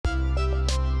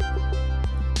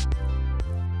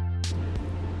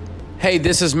Hey,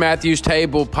 this is Matthew's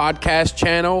Table podcast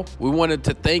channel. We wanted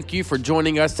to thank you for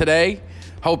joining us today.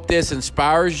 Hope this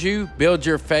inspires you, builds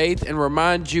your faith, and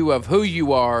reminds you of who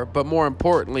you are, but more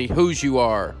importantly, whose you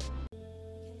are.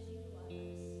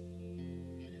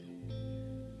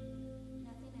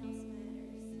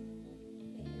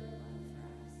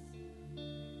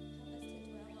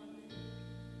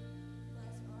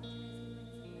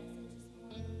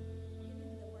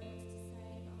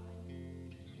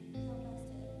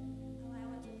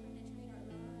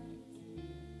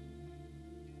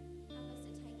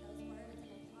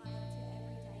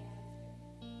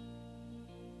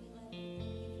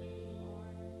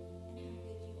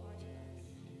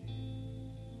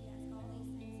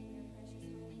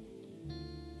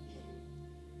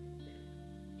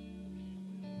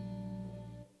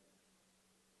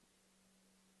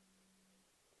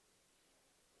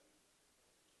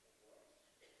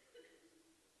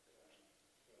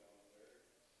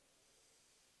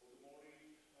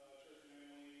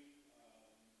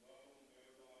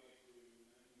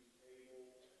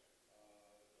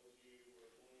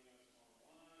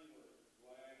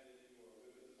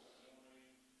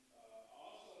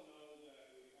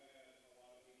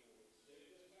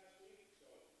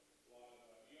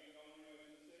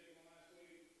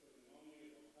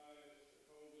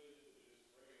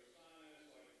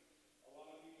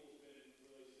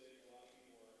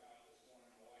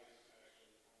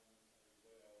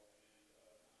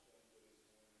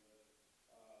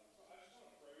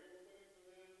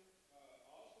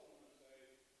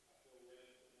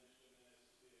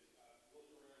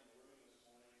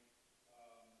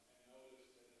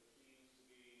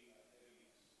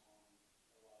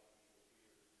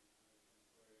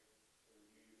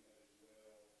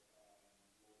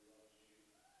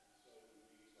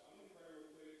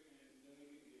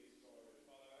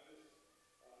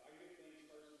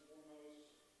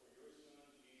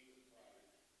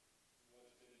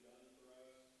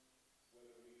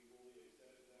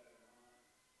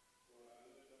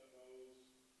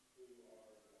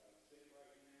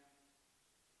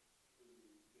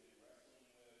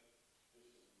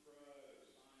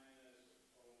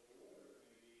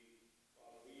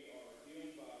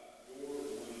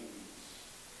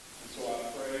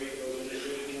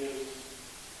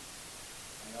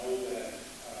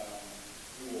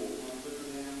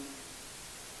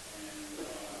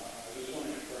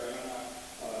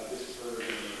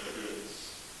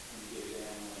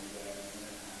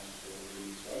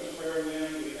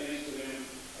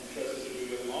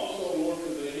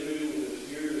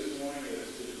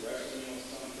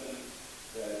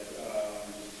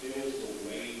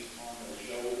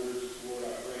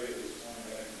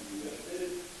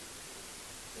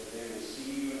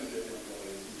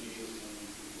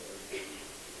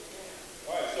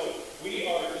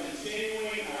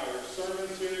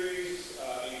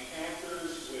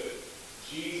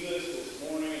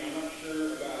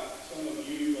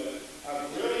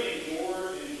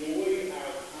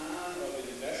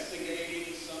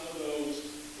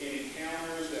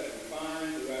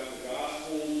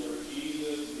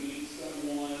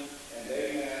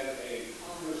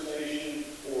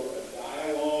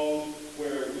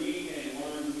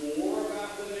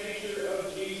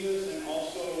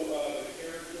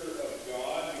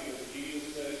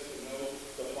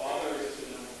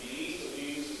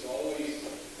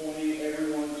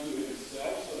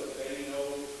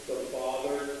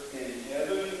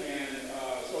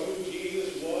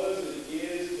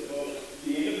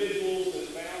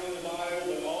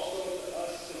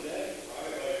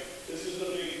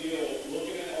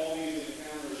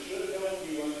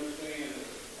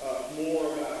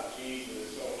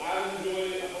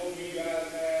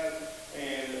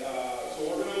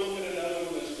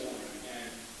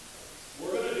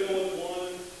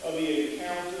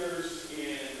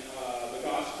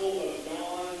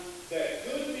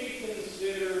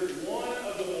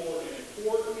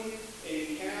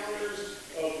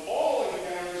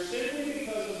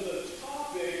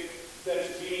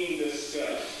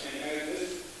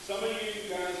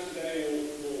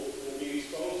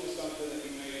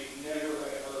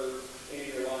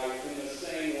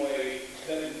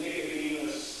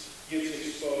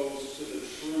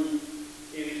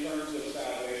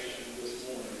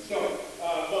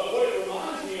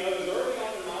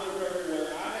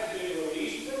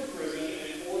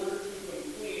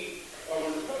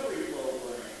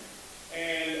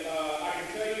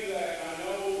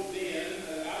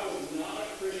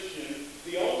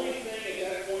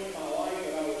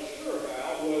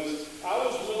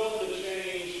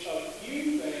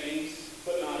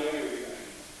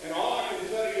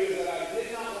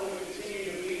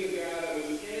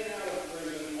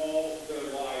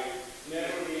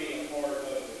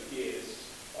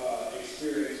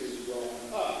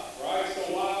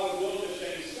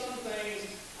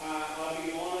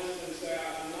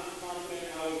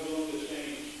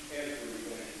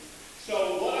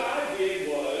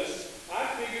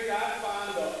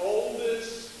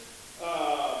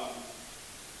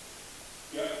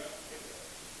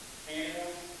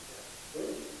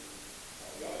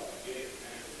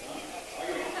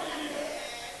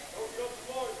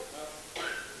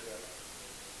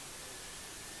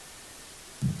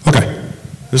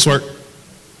 This work?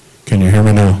 Can you hear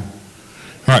me now?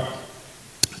 All right.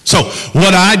 So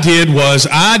what I did was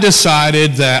I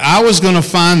decided that I was going to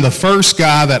find the first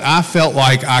guy that I felt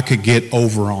like I could get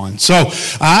over on. So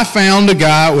I found a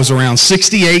guy that was around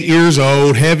 68 years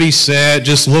old, heavy set,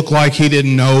 just looked like he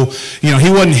didn't know, he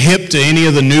wasn't hip to any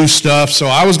of the new stuff. So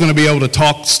I was going to be able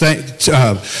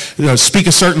to speak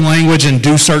a certain language and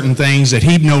do certain things that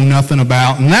he'd know nothing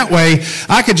about. And that way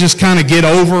I could just kind of get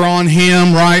over on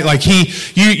him, right? Like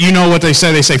you know what they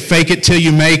say fake it till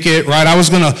you make it, right? I was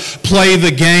going to play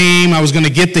the game. I was going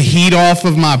to get the heat off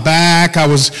of my back. I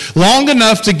was long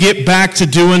enough to get back to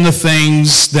doing the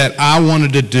things that I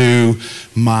wanted to do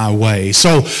my way.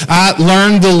 So I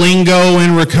learned the lingo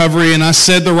in recovery, and I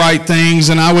said the right things,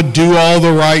 and I would do all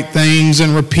the right things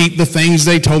and repeat the things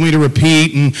they told me to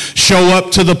repeat and show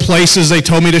up to the places they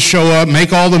told me to show up,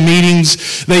 make all the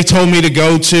meetings they told me to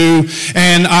go to.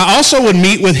 And I also would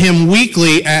meet with him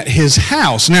weekly at his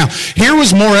house. Now, here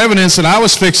was more evidence that I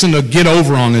was fixing to get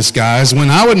over on this guy. Is when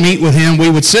I would meet with him, we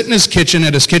would sit in his kitchen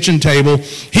at his kitchen table.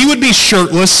 He would be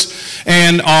shirtless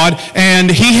and odd,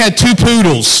 and he had 2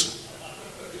 poodles.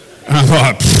 And I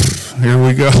thought, here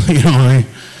we go,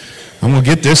 I'm going to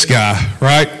get this guy,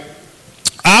 right?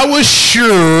 I was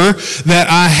sure that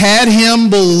I had him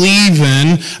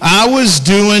believing I was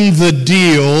doing the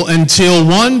deal until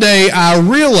one day I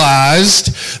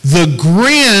realized the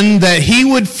grin that he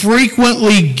would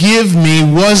frequently give me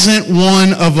wasn't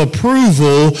one of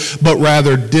approval, but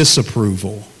rather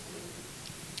disapproval.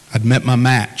 I'd met my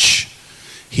match.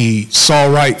 He saw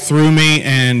right through me,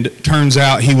 and turns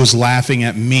out he was laughing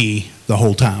at me the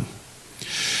whole time.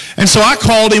 And so I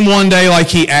called him one day like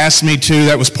he asked me to.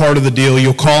 That was part of the deal.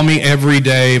 You'll call me every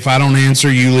day. If I don't answer,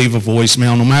 you leave a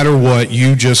voicemail. No matter what,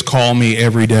 you just call me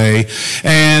every day.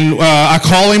 And I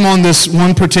call him on this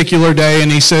one particular day,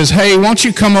 and he says, hey, why don't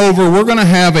you come over? We're going to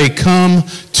have a come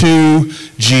to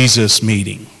Jesus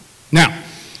meeting. Now,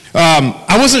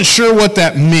 I wasn't sure what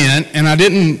that meant, and I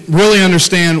didn't really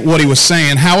understand what he was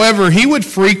saying. However, he would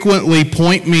frequently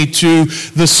point me to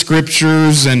the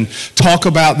scriptures and talk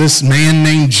about this man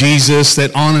named Jesus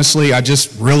that honestly I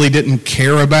just really didn't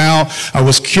care about. I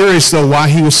was curious, though, why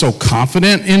he was so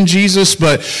confident in Jesus.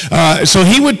 But so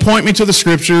he would point me to the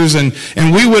scriptures, and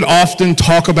we would often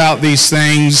talk about these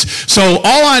things. So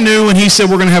all I knew when he said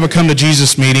we're going to have a come to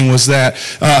Jesus meeting was that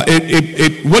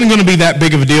it wasn't going to be that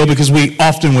big of a deal, because we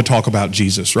often would talk about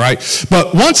Jesus, right?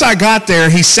 But once I got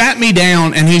there, he sat me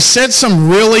down and he said some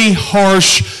really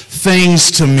harsh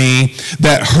things to me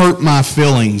that hurt my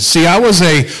feelings. See, I was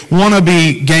a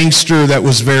wannabe gangster that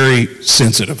was very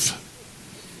sensitive.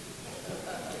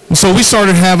 So we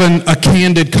started having a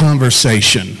candid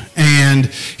conversation, and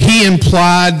he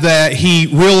implied that he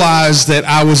realized that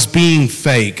I was being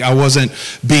fake. I wasn't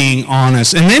being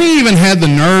honest. And then he even had the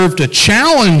nerve to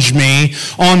challenge me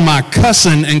on my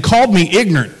cussing and called me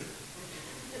ignorant.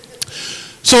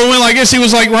 So when I guess he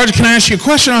was like, Roger, can I ask you a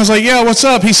question? I was like, yeah, what's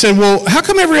up? He said, well, how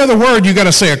come every other word you got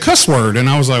to say a cuss word? And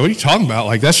I was like, what are you talking about?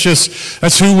 Like, that's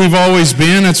who we've always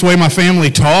been. That's the way my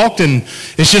family talked, and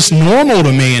it's just normal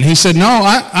to me. And he said, no,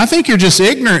 I think you're just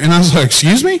ignorant. And I was like,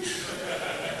 excuse me?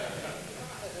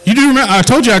 You do remember, I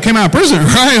told you I came out of prison,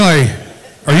 right?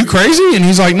 Like, are you crazy? And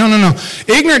he's like, no.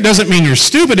 Ignorant doesn't mean you're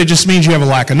stupid. It just means you have a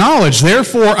lack of knowledge.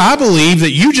 Therefore, I believe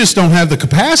that you just don't have the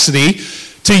capacity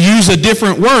to use a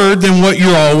different word than what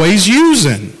you're always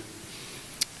using.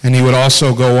 And he would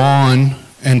also go on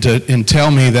and tell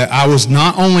me that I was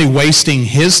not only wasting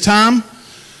his time,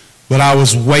 but I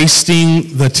was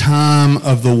wasting the time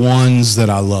of the ones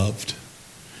that I loved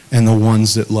and the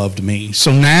ones that loved me.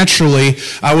 So naturally,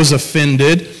 I was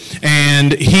offended,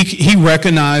 and he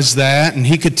recognized that, and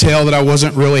he could tell that I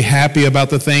wasn't really happy about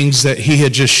the things that he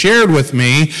had just shared with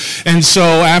me. And so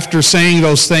after saying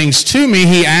those things to me,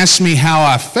 he asked me how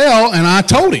I felt, and I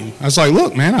told him. I was like,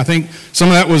 look, man, I think some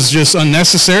of that was just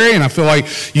unnecessary, and I feel like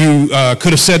you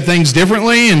could have said things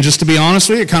differently, and just to be honest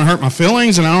with you, it kind of hurt my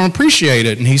feelings, and I don't appreciate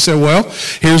it. And he said, well,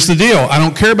 here's the deal. I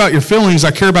don't care about your feelings.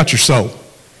 I care about your soul.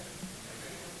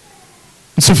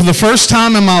 And so for the first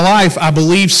time in my life, I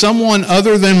believe someone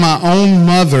other than my own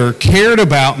mother cared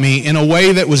about me in a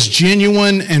way that was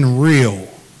genuine and real.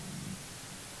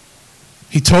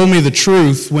 He told me the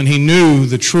truth when he knew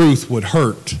the truth would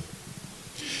hurt.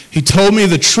 He told me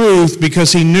the truth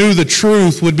because he knew the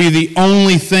truth would be the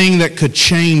only thing that could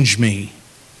change me.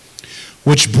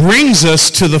 Which brings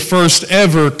us to the first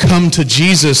ever Come to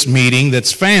Jesus meeting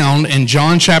that's found in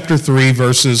John chapter 3,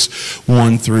 verses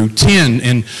 1 through 10.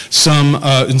 In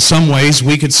some ways,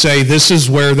 we could say this is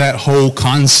where that whole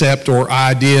concept or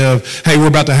idea of, hey, we're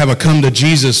about to have a Come to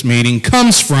Jesus meeting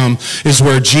comes from, is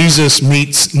where Jesus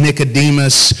meets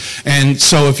Nicodemus. And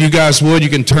so if you guys would,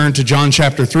 you can turn to John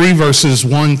chapter 3, verses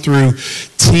 1 through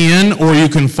 10, or you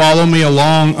can follow me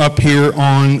along up here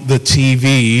on the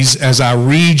TVs as I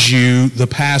read you the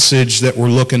passage that we're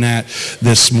looking at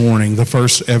this morning, the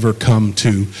first ever Come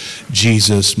to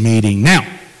Jesus meeting. Now,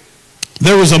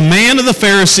 there was a man of the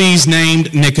Pharisees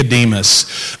named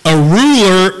Nicodemus, a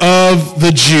ruler of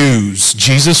the Jews.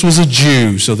 Jesus was a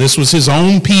Jew, so this was his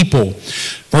own people.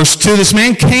 Verse 2, this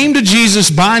man came to Jesus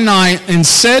by night and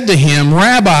said to him,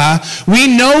 Rabbi,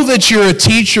 we know that you're a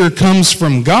teacher comes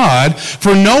from God,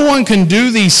 for no one can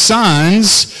do these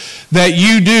signs that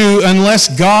you do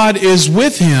unless God is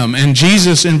with him. And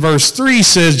Jesus in verse 3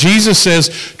 Jesus says,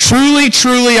 truly,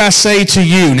 truly I say to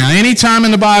you. Now, anytime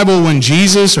in the Bible when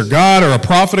Jesus or God or a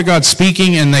prophet of God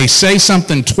speaking and they say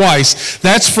something twice,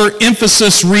 that's for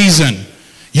emphasis reason.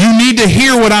 You need to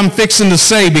hear what I'm fixing to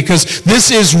say because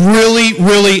this is really,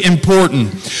 really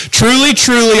important. Truly,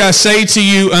 truly, I say to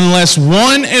you, unless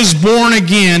one is born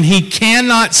again, he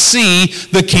cannot see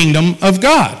the kingdom of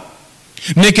God.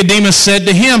 Nicodemus said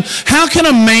to him, how can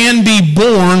a man be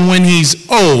born when he's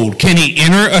old? Can he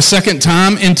enter a second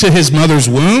time into his mother's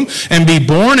womb and be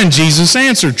born? And Jesus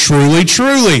answered, truly,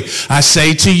 truly, I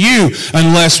say to you,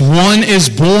 unless one is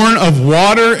born of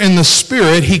water and the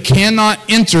Spirit, he cannot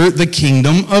enter the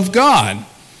kingdom of God.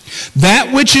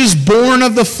 That which is born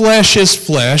of the flesh is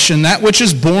flesh, and that which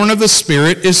is born of the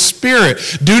Spirit is spirit.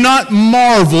 Do not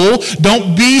marvel,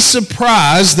 don't be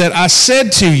surprised that I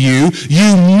said to you,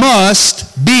 you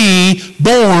must be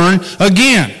born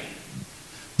again.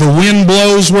 The wind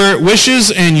blows where it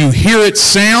wishes, and you hear its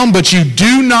sound, but you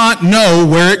do not know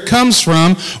where it comes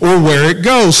from or where it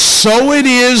goes. So it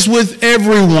is with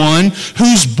everyone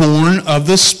who's born of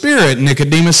the Spirit.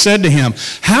 Nicodemus said to him,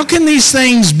 how can these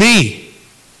things be?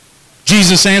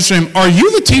 Jesus answered him, are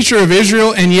you the teacher of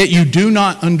Israel, and yet you do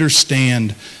not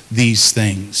understand these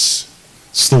things?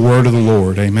 It's the word of the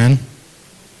Lord. Amen.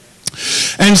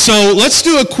 And so let's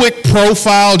do a quick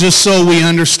profile just so we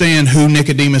understand who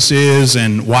Nicodemus is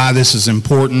and why this is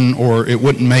important, or it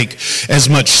wouldn't make as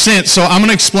much sense. So I'm going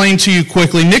to explain to you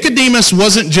quickly. Nicodemus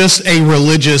wasn't just a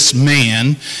religious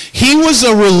man. He was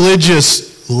a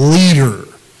religious leader.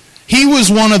 He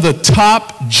was one of the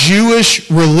top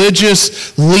Jewish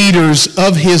religious leaders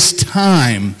of his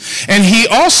time. And he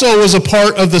also was a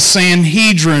part of the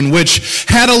Sanhedrin, which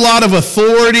had a lot of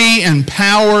authority and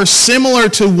power similar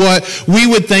to what we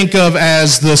would think of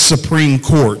as the Supreme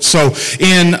Court. So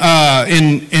in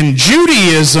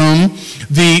Judaism,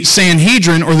 the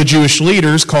Sanhedrin, or the Jewish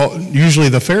leaders, called usually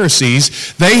the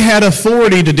Pharisees, they had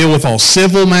authority to deal with all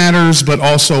civil matters, but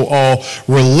also all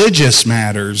religious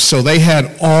matters. So they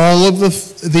had all of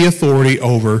the authority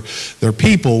over their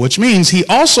people, which means he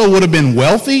also would have been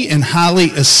wealthy and highly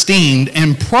esteemed,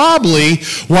 and probably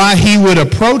why he would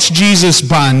approach Jesus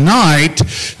by night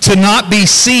to not be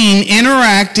seen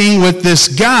interacting with this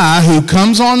guy who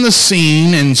comes on the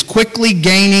scene and is quickly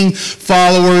gaining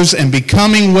followers and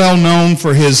becoming well known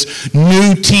for his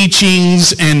new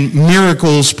teachings and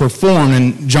miracles performed.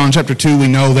 In John chapter 2, we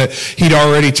know that he'd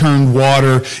already turned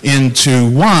water into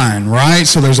wine, right?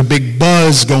 So there's a big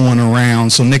buzz going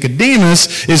around. So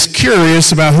Nicodemus is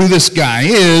curious about who this guy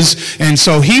is, and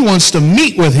so he wants to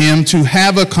meet with him to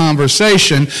have a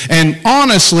conversation. And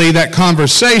honestly, that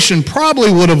conversation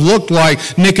probably would have looked like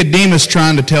Nicodemus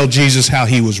trying to tell Jesus how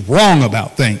he was wrong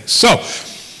about things. So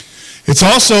it's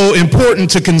also important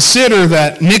to consider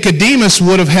that Nicodemus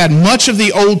would have had much of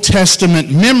the Old Testament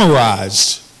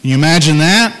memorized. Can you imagine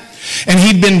that? And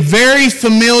he'd been very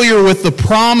familiar with the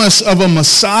promise of a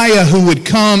Messiah who would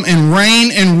come and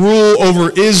reign and rule over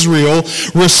Israel,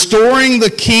 restoring the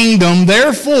kingdom.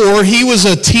 Therefore, he was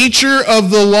a teacher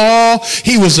of the law.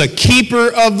 He was a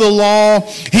keeper of the law.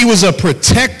 He was a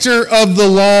protector of the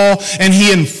law. And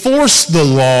he enforced the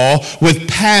law with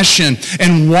passion.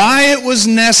 And why it was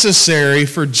necessary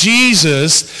for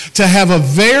Jesus to have a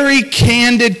very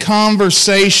candid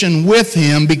conversation with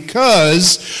him,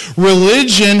 because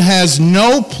religion has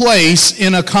no place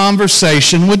in a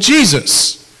conversation with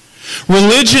Jesus.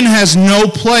 Religion has no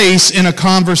place in a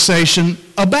conversation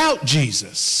about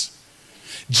Jesus.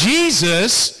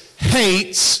 Jesus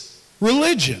hates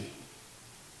religion.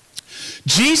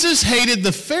 Jesus hated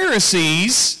the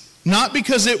Pharisees Not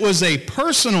because it was a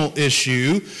personal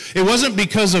issue. It wasn't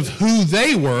because of who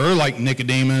they were, like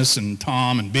Nicodemus and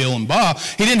Tom and Bill and Bob.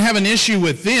 He didn't have an issue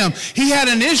with them. He had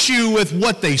an issue with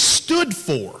what they stood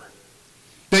for.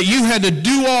 That you had to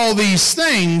do all these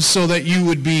things so that you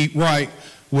would be right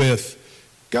with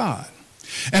God.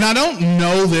 And I don't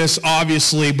know this,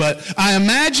 obviously, but I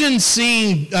imagine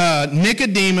seeing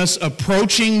Nicodemus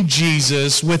approaching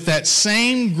Jesus with that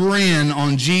same grin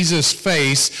on Jesus'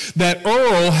 face that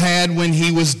Earl had when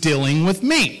he was dealing with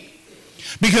me.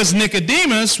 Because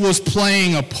Nicodemus was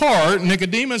playing a part.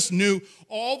 Nicodemus knew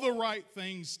all the right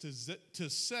things to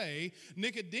say.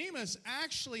 Nicodemus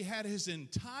actually had his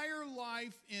entire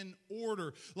life in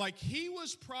order. Like he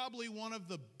was probably one of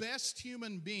the best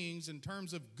human beings in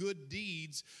terms of good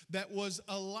deeds that was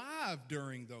alive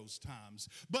during those times.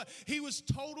 But he was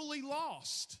totally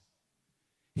lost.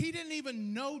 He didn't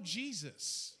even know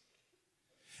Jesus.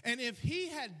 And if he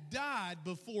had died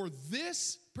before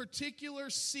this particular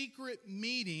secret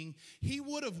meeting, he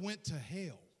would have went to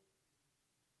hell.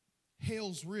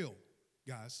 Hell's real,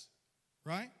 guys,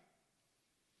 right?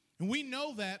 And we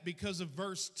know that because of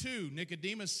verse 2.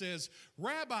 Nicodemus says,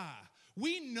 Rabbi,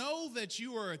 we know that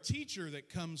you are a teacher that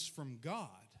comes from God.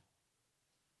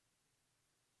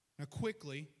 Now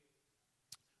quickly,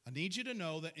 I need you to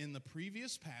know that in the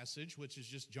previous passage, which is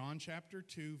just John chapter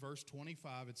 2, verse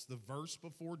 25, it's the verse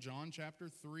before John chapter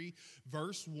 3,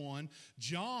 verse 1,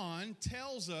 John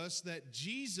tells us that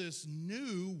Jesus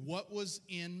knew what was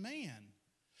in man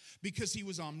because he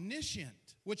was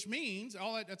omniscient, which means,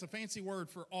 that's a fancy word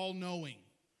for all-knowing,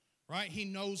 right? He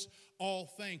knows all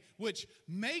things, which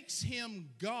makes him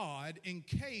God in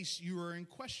case you are in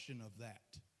question of that.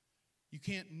 You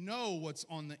can't know what's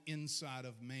on the inside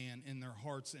of man in their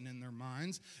hearts and in their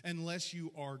minds unless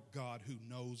you are God who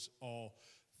knows all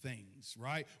things,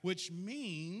 right? Which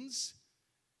means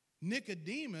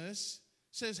Nicodemus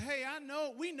says, hey,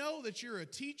 we know that you're a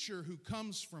teacher who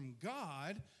comes from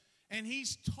God, and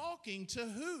he's talking to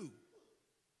who?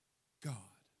 God.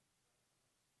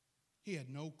 He had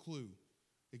no clue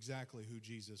exactly who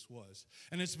Jesus was.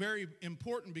 And it's very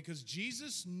important because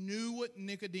Jesus knew what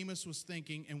Nicodemus was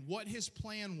thinking and what his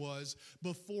plan was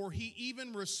before he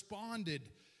even responded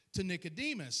to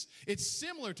Nicodemus.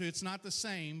 It's not the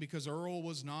same because Earl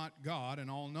was not God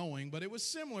and all-knowing, but it was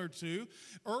similar to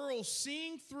Earl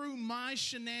seeing through my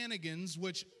shenanigans,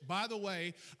 which, by the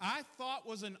way, I thought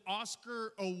was an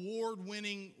Oscar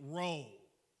award-winning role.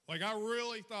 Like, I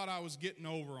really thought I was getting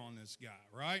over on this guy,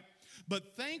 right?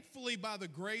 But thankfully, by the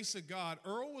grace of God,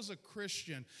 Earl was a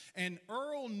Christian, and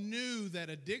Earl knew that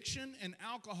addiction and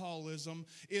alcoholism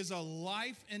is a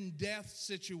life and death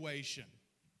situation.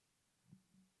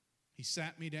 He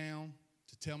sat me down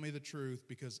to tell me the truth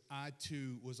because I,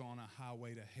 too, was on a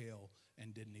highway to hell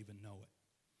and didn't even know it.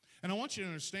 And I want you to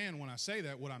understand when I say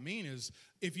that, what I mean is,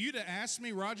 if you'd have asked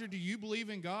me, Roger, do you believe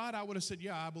in God? I would have said,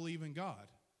 yeah, I believe in God.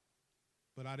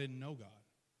 But I didn't know God,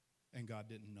 and God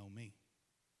didn't know me.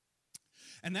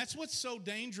 And that's what's so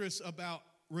dangerous about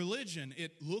religion.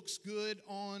 It looks good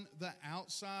on the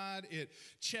outside. It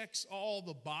checks all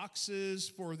the boxes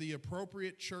for the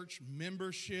appropriate church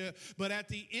membership. But at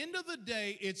the end of the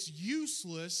day, it's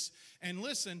useless. And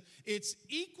listen, it's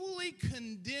equally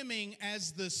condemning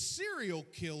as the serial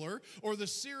killer or the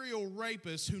serial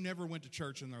rapist who never went to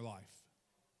church in their life.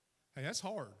 Hey, that's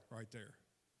hard right there.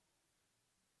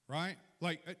 Right?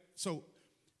 So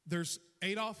there's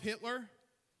Adolf Hitler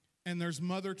and there's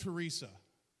Mother Teresa.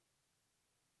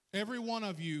 Every one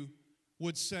of you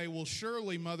would say, well,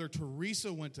 surely Mother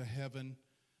Teresa went to heaven,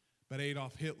 but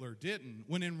Adolf Hitler didn't.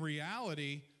 When in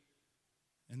reality,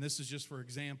 and this is just for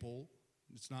example,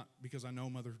 it's not because I know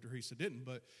Mother Teresa didn't,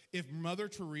 but if Mother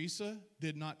Teresa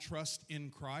did not trust in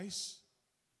Christ,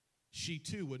 she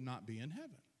too would not be in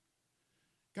heaven.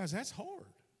 Guys, that's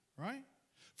hard, right?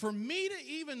 For me to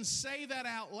even say that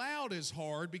out loud is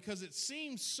hard because it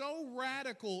seems so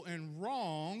radical and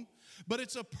wrong, but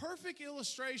it's a perfect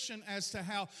illustration as to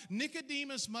how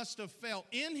Nicodemus must have felt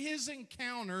in his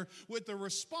encounter with the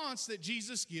response that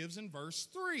Jesus gives in verse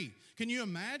 3. Can you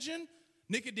imagine?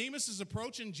 Nicodemus is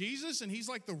approaching Jesus, and he's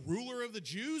like the ruler of the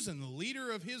Jews and the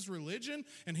leader of his religion,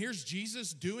 and here's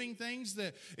Jesus doing things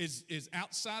that is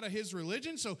outside of his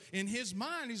religion. So in his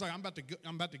mind, he's like, I'm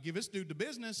about to give this dude the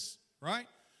business. Right?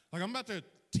 Like I'm about to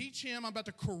teach him, I'm about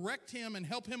to correct him and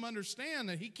help him understand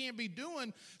that he can't be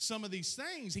doing some of these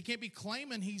things. He can't be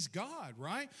claiming he's God,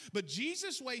 right? But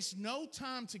Jesus wastes no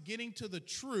time to getting to the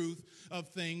truth of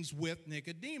things with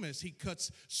Nicodemus. He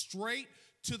cuts straight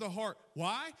to the heart.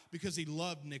 Why? Because he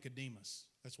loved Nicodemus.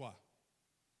 That's why.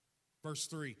 Verse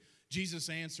 3, Jesus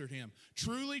answered him,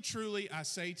 truly, truly, I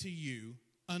say to you,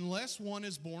 unless one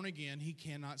is born again, he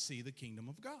cannot see the kingdom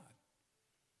of God.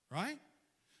 Right?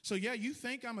 So yeah, you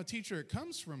think I'm a teacher that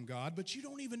comes from God, but you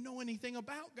don't even know anything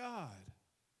about God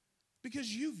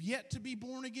because you've yet to be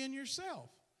born again yourself.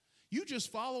 You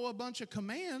just follow a bunch of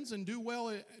commands and do well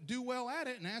at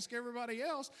it and ask everybody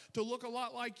else to look a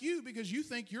lot like you because you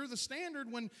think you're the standard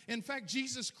when, in fact,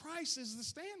 Jesus Christ is the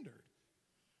standard.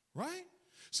 Right?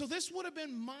 So this would have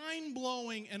been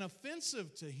mind-blowing and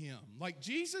offensive to him. Like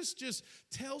Jesus just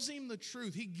tells him the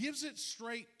truth. He gives it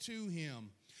straight to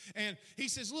him. And he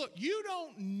says, look, you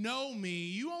don't know me.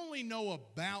 You only know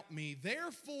about me.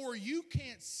 Therefore, you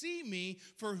can't see me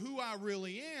for who I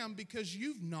really am because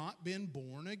you've not been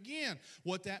born again.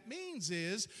 What that means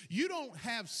is you don't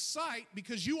have sight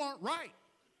because you aren't right.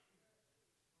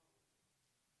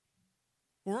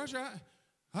 Well, Roger,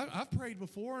 I've prayed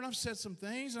before and I've said some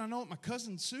things. And I know my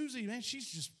cousin Susie, man,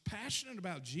 she's just passionate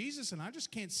about Jesus. And I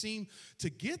just can't seem to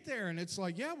get there. And it's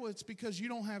like, yeah, well, it's because you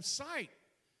don't have sight.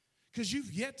 Because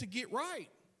you've yet to get right.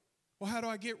 Well, how do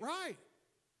I get right?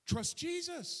 Trust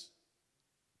Jesus.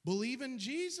 Believe in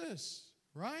Jesus,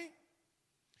 right?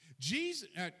 Jesus.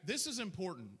 This is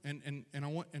important, and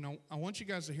I want you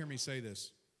guys to hear me say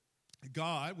this.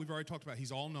 God, we've already talked about,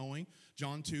 he's all-knowing.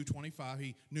 John 2:25,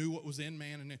 he knew what was in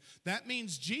man. And that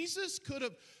means Jesus could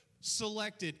have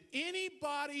selected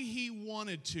anybody he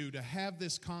wanted to have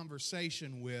this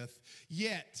conversation with,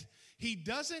 yet he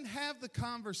doesn't have the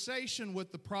conversation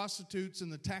with the prostitutes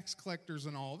and the tax collectors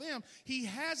and all of them. He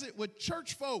has it with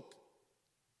church folk.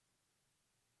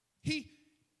 He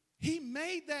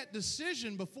made that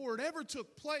decision before it ever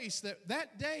took place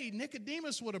that day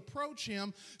Nicodemus would approach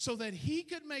him so that he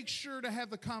could make sure to have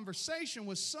the conversation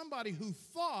with somebody who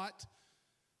thought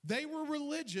they were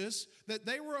religious, that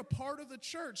they were a part of the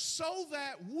church, so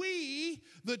that we,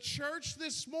 the church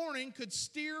this morning, could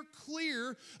steer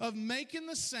clear of making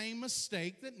the same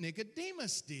mistake that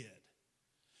Nicodemus did.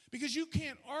 Because you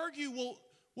can't argue,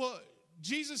 well,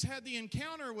 Jesus had the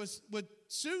encounter with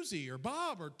Susie or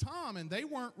Bob or Tom, and they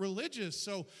weren't religious,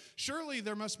 so surely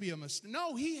there must be a mistake.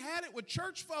 No, he had it with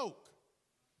church folk.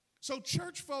 So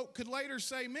church folk could later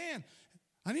say, man,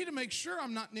 I need to make sure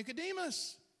I'm not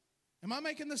Nicodemus. Am I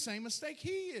making the same mistake he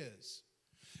is?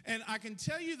 And I can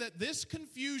tell you that this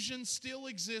confusion still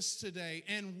exists today.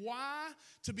 And why?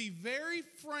 To be very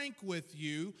frank with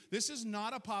you, this is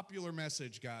not a popular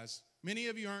message, guys. Many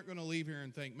of you aren't going to leave here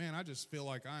and think, man, I just feel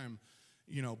like I am,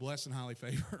 blessed and highly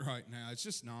favored right now. It's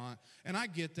just not. And I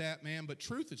get that, man, but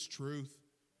truth is truth.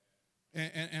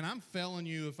 And I'm failing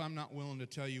you if I'm not willing to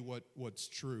tell you what's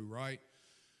true, right?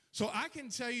 So I can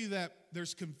tell you that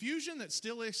there's confusion that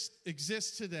still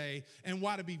exists today, and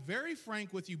why, to be very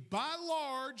frank with you, by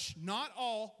large, not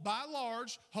all, by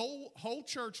large, whole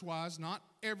church-wise, not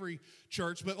every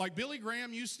church, but like Billy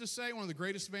Graham used to say, one of the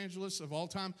greatest evangelists of all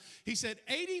time, he said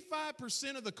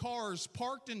 85% of the cars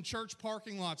parked in church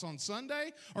parking lots on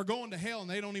Sunday are going to hell and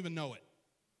they don't even know it.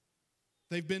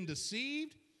 They've been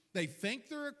deceived. They think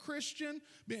they're a Christian,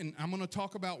 and I'm going to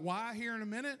talk about why here in a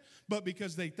minute, but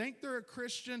because they think they're a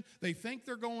Christian, they think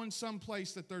they're going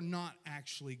someplace that they're not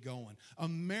actually going.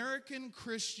 American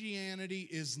Christianity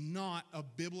is not a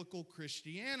biblical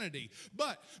Christianity.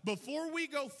 But before we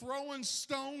go throwing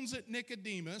stones at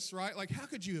Nicodemus, right, like how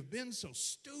could you have been so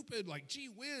stupid? Like, gee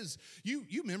whiz,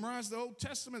 you memorized the Old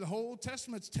Testament. The whole Old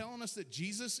Testament's telling us that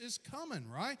Jesus is coming,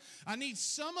 right? I need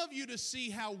some of you to see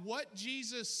how what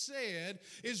Jesus said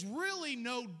is really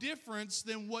no difference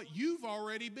than what you've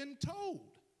already been told.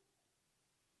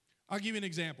 I'll give you an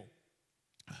example.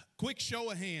 Quick show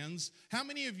of hands. How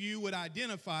many of you would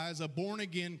identify as a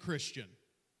born-again Christian?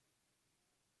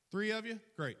 3 of you?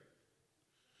 Great.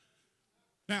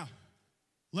 Now,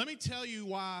 let me tell you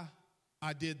why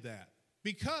I did that.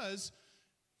 Because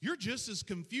you're just as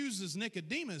confused as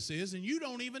Nicodemus is, and you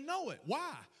don't even know it.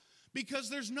 Why? Because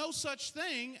there's no such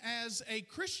thing as a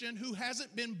Christian who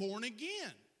hasn't been born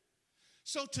again.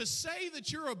 So to say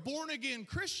that you're a born-again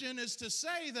Christian is to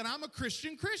say that I'm a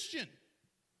Christian.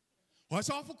 Well, that's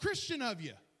awful Christian of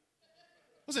you.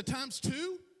 Was it times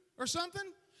 2 or something?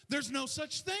 There's no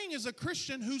such thing as a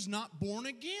Christian who's not born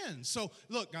again. So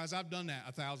look, guys, I've done that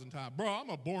 1,000 times. Bro, I'm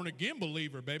a born-again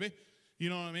believer, baby. You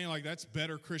know what I mean? Like, that's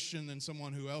better Christian than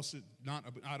someone who else is not.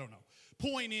 I don't know.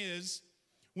 Point is,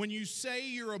 when you say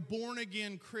you're a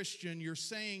born-again Christian, you're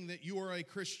saying that you are a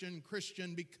Christian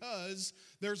because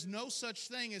there's no such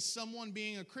thing as someone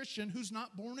being a Christian who's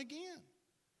not born again.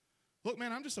 Look,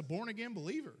 man, I'm just a born-again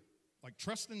believer, like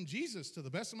trusting Jesus to the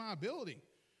best of my ability,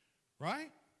 right?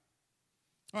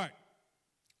 All right,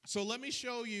 so let me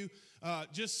show you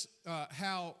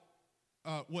how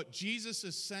what Jesus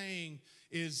is saying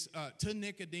is to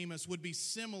Nicodemus would be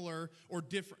similar or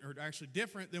different, or actually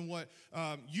different than what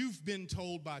you've been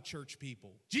told by church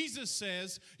people. Jesus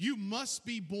says, you must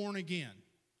be born again.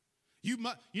 You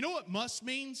know what must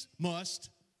means? Must.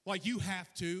 Like you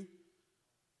have to.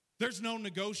 There's no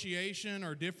negotiation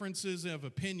or differences of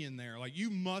opinion there. Like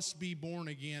you must be born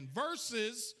again.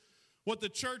 Versus what the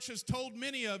church has told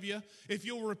many of you, if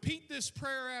you'll repeat this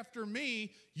prayer after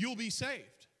me, you'll be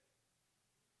saved.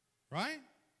 Right?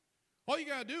 All you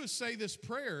got to do is say this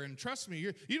prayer, and trust me,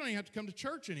 you don't even have to come to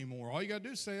church anymore. All you got to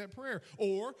do is say that prayer.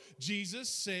 Or Jesus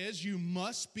says you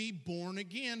must be born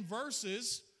again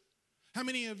versus, how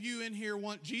many of you in here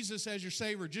want Jesus as your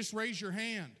Savior? Just raise your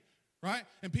hand, right?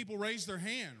 And people raise their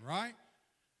hand, right?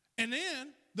 And then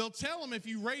they'll tell them if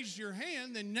you raised your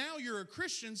hand, then now you're a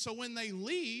Christian. So when they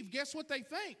leave, guess what they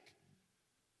think?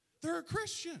 They're a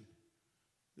Christian.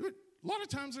 A lot of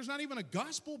times there's not even a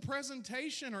gospel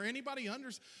presentation or anybody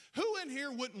who in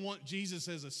here wouldn't want Jesus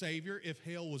as a Savior if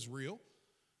hell was real?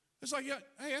 It's like, yeah,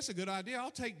 hey, that's a good idea.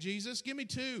 I'll take Jesus. Give me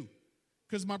 2.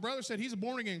 Because my brother said he's a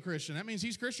born-again Christian. That means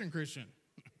he's Christian.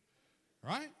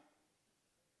 Right?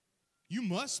 You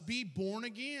must be born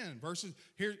again. Versus,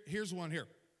 here's one here.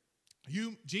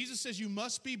 Jesus says you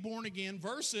must be born again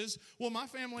versus, well, my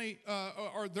family,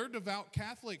 they're devout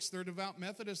Catholics, they're devout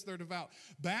Methodists, they're devout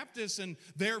Baptists, and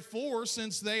therefore,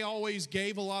 since they always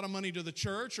gave a lot of money to the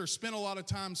church or spent a lot of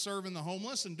time serving the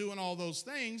homeless and doing all those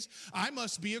things, I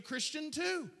must be a Christian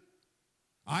too.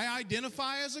 I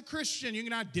identify as a Christian. You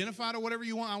can identify to whatever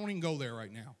you want. I won't even go there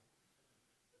right now.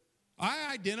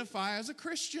 I identify as a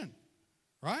Christian,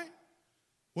 right?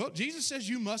 Well, Jesus says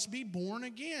you must be born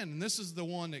again. And this is the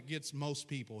one that gets most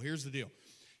people. Here's the deal.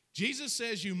 Jesus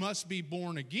says you must be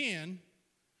born again,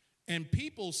 and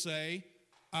people say,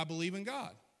 I believe in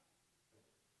God.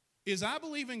 Is I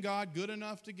believe in God good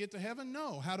enough to get to heaven?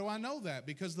 No. How do I know that?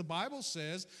 Because the Bible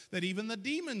says that even the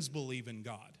demons believe in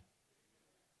God.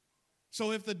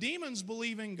 So if the demons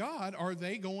believe in God, are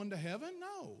they going to heaven?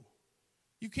 No.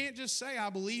 You can't just say, I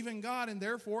believe in God, and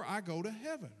therefore I go to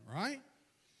heaven, right?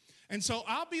 And so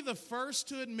I'll be the first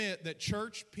to admit that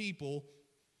church people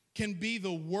can be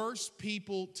the worst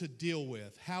people to deal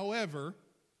with. However,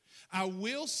 I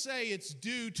will say it's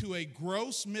due to a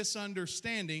gross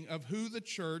misunderstanding of who the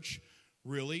church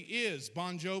really is.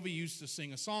 Bon Jovi used to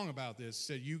sing a song about this. It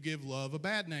said, you give love a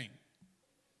bad name.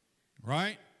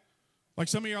 Right? Like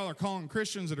some of y'all are calling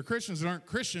Christians that are Christians that aren't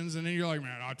Christians, and then you're like,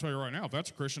 man, I'll tell you right now, if that's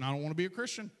a Christian, I don't want to be a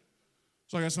Christian.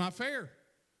 It's like, that's not fair.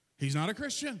 He's not a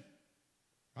Christian.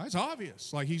 Right? It's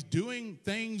obvious. Like he's doing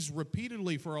things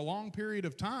repeatedly for a long period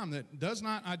of time that does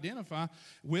not identify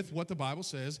with what the Bible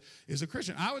says is a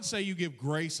Christian. I would say you give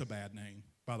Grace a bad name,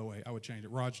 by the way. I would change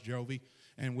it. Raj Jovi,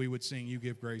 and we would sing, you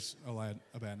give Grace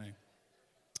a bad name.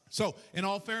 So, in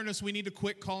all fairness, we need to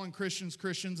quit calling Christians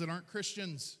Christians that aren't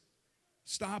Christians.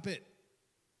 Stop it.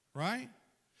 Right?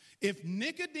 If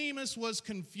Nicodemus was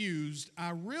confused, I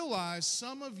realize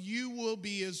some of you will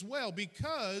be as well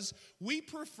because we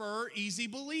prefer easy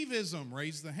believism.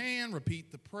 Raise the hand,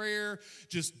 repeat the prayer,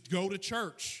 just go to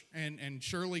church, and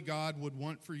surely God would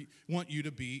want you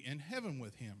to be in heaven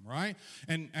with him, right?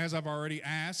 And as I've already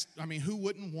asked, I mean, who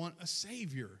wouldn't want a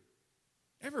Savior?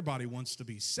 Everybody wants to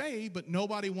be saved, but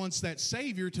nobody wants that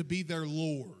Savior to be their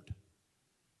Lord,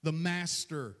 the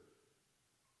master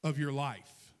of your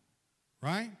life.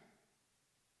 Right?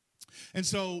 And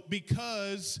so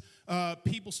because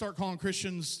people start calling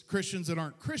Christians that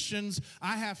aren't Christians,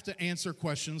 I have to answer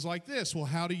questions like this. Well,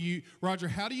 Roger,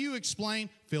 how do you explain,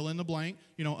 fill in the blank,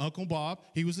 Uncle Bob,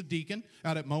 he was a deacon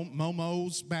out at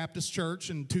Momo's Baptist Church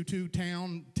in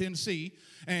Tututown, Tennessee,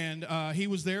 and he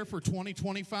was there for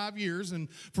 25 years, and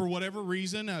for whatever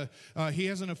reason, he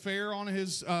has an affair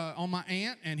on my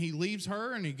aunt, and he leaves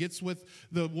her, and he gets with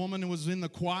the woman who was in the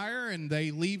choir, and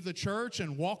they leave the church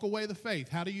and walk away the faith.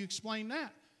 How do you explain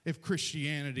that if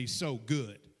Christianity's so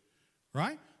good?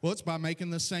 Right? Well, it's by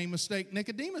making the same mistake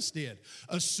Nicodemus did.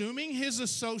 Assuming his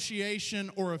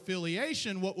association or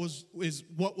affiliation is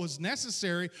what was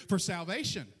necessary for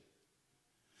salvation.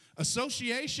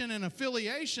 Association and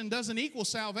affiliation doesn't equal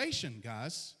salvation,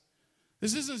 guys.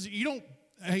 You don't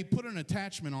put an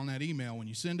attachment on that email when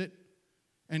you send it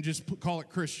and just call it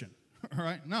Christian. All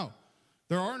right? No.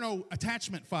 There are no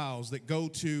attachment files that go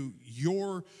to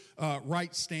your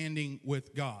right standing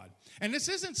with God. And this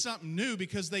isn't something new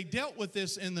because they dealt with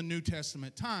this in the New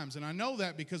Testament times. And I know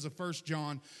that because of 1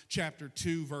 John chapter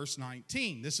 2, verse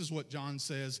 19. This is what John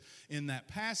says in that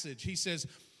passage. He says,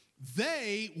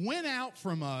 they went out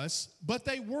from us, but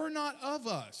they were not of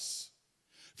us.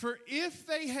 For if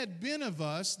they had been of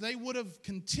us, they would have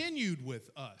continued with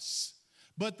us.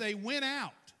 But they went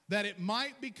out, that it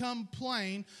might become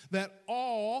plain that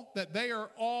they are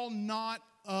all not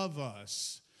of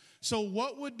us. So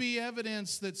what would be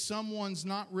evidence that someone's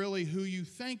not really who you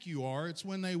think you are? It's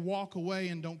when they walk away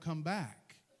and don't come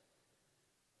back.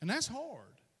 And that's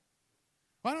hard.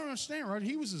 I don't understand, right?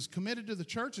 He was as committed to the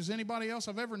church as anybody else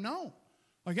I've ever known.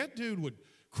 Like, that dude would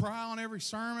cry on every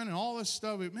sermon and all this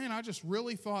stuff. Man, I just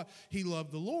really thought he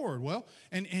loved the Lord. Well,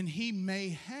 and he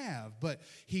may have, but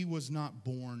he was not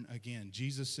born again.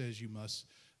 Jesus says you must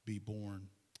be born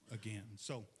again.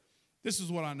 So this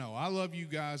is what I know. I love you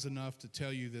guys enough to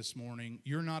tell you this morning,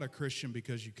 you're not a Christian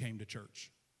because you came to church.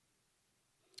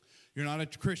 You're not a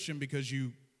Christian because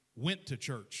you went to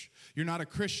church. You're not a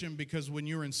Christian because when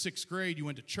you were in 6th grade, you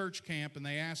went to church camp and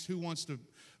they asked who wants to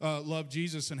love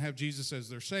Jesus and have Jesus as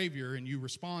their Savior, and you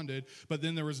responded, but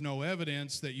then there was no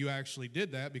evidence that you actually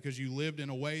did that because you lived in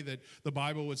a way that the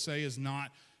Bible would say is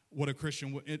not what a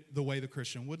Christian the way the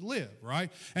Christian would live,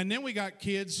 right? And then we got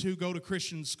kids who go to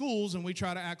Christian schools and we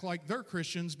try to act like they're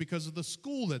Christians because of the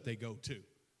school that they go to.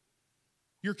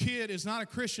 Your kid is not a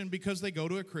Christian because they go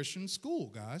to a Christian school,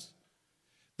 guys.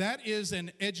 That is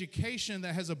an education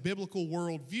that has a biblical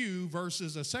worldview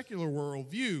versus a secular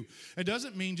worldview. It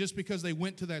doesn't mean just because they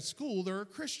went to that school, they're a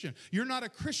Christian. You're not a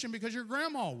Christian because your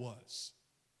grandma was,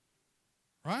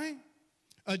 right?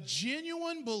 A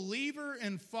genuine believer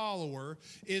and follower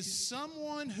is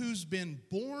someone who's been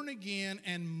born again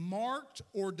and marked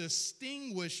or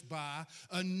distinguished by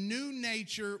a new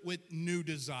nature with new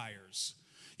desires.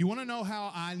 You want to know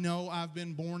how I know I've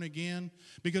been born again?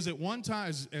 Because at one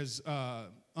time, as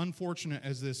unfortunate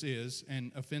as this is and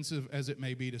offensive as it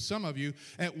may be to some of you,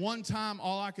 at one time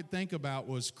all I could think about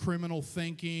was criminal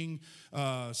thinking,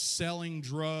 selling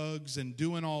drugs and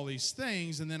doing all these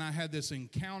things. And then I had this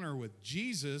encounter with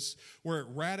Jesus where it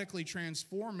radically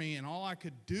transformed me, and all I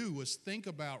could do was think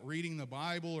about reading the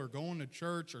Bible or going to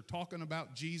church or talking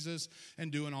about Jesus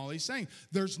and doing all these things.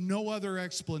 There's no other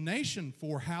explanation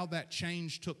for how that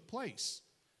change took place.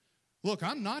 Look,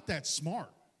 I'm not that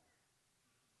smart.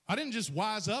 I didn't just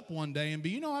wise up one day and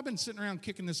be, I've been sitting around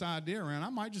kicking this idea around. I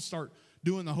might just start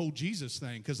doing the whole Jesus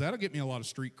thing because that'll get me a lot of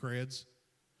street creds,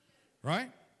 right?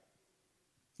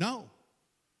 No.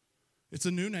 It's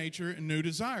a new nature and new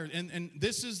desire. And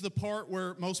this is the part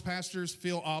where most pastors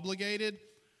feel obligated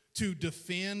to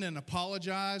defend and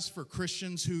apologize for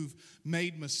Christians who've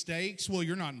made mistakes. Well,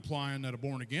 you're not implying that a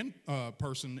born-again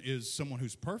person is someone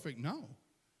who's perfect. No,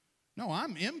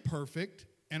 I'm imperfect,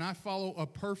 and I follow a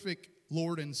perfect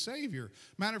Lord and Savior.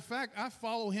 Matter of fact, I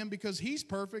follow him because he's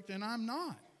perfect and I'm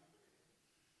not.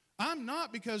 I'm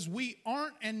not because we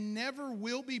aren't and never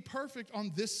will be perfect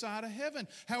on this side of heaven.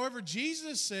 However,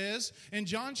 Jesus says in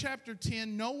John chapter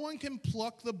 10, no one can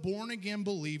pluck the born-again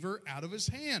believer out of his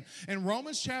hand. And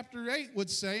Romans chapter 8 would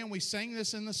say, and we sang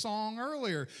this in the song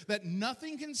earlier, that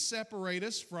nothing can separate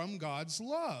us from God's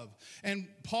love. And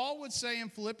Paul would say in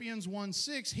Philippians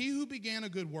 1:6, he who began a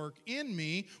good work in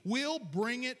me will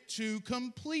bring it to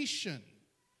completion.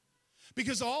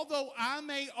 Because although I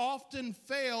may often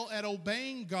fail at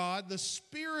obeying God, the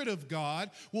Spirit of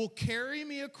God will carry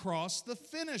me across the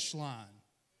finish line.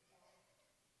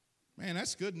 Man,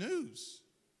 that's good news.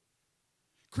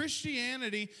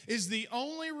 Christianity is the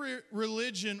only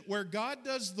religion where God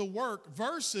does the work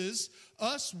versus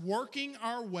us working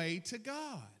our way to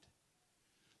God.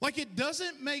 Like, it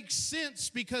doesn't make sense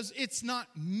because it's not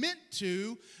meant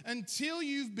to until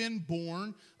you've been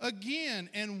born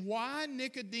again. And why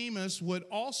Nicodemus would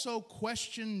also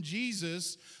question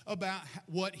Jesus about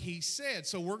what he said.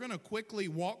 So we're going to quickly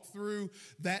walk through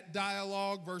that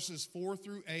dialogue, verses 4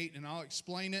 through 8, and I'll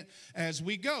explain it as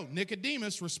we go.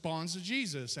 Nicodemus responds to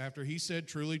Jesus after he said,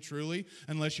 truly, truly,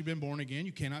 unless you've been born again,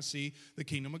 you cannot see the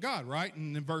kingdom of God, right?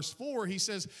 And in verse 4, he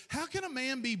says, how can a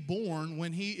man be born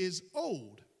when he is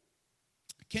old?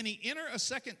 Can he enter a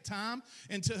second time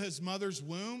into his mother's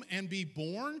womb and be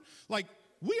born? Like,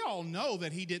 we all know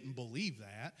that he didn't believe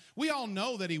that. We all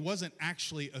know that he wasn't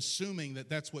actually assuming that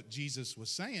that's what Jesus was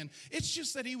saying. It's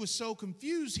just that he was so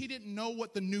confused, he didn't know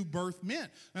what the new birth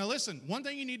meant. Now listen, one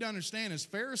thing you need to understand is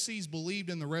Pharisees believed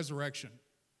in the resurrection,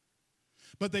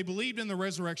 but they believed in the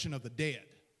resurrection of the dead.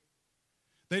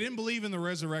 They didn't believe in the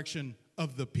resurrection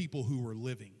of the people who were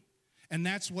living. And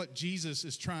that's what Jesus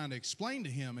is trying to explain to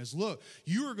him is, look,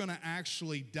 you are going to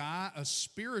actually die a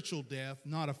spiritual death,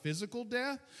 not a physical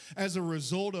death, as a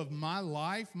result of my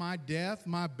life, my death,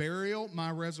 my burial,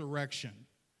 my resurrection.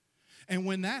 And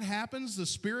when that happens, the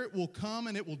Spirit will come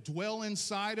and it will dwell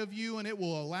inside of you and it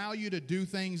will allow you to do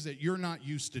things that you're not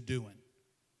used to doing.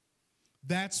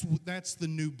 That's the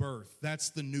new birth. That's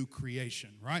the new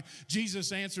creation, right?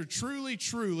 Jesus answered, truly,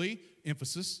 truly,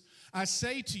 emphasis, I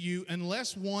say to you,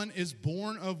 unless one is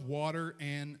born of water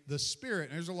and the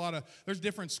Spirit. And there's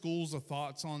different schools of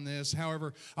thoughts on this.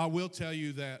 However, I will tell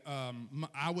you that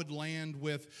I would land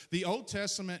with the Old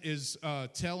Testament is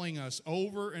telling us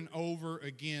over and over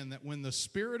again that when the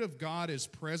Spirit of God is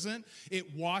present,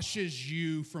 it washes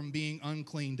you from being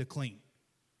unclean to clean.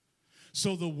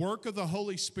 So the work of the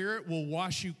Holy Spirit will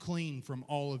wash you clean from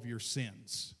all of your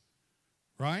sins,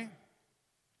 right?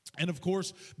 And of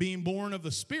course, being born of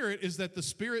the Spirit is that the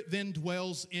Spirit then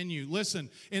dwells in you. Listen,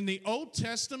 in the Old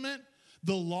Testament,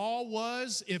 the law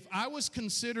was if I was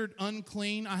considered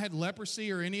unclean, I had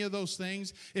leprosy or any of those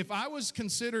things, if I was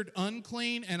considered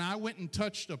unclean and I went and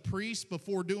touched a priest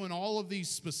before doing all of these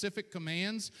specific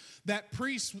commands, that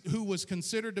priest who was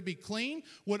considered to be clean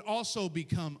would also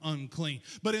become unclean.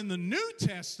 But in the New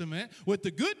Testament, with the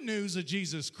good news of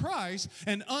Jesus Christ,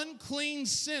 an unclean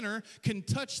sinner can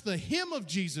touch the hem of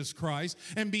Jesus Christ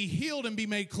and be healed and be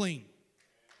made clean.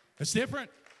 That's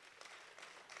different.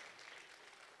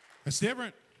 It's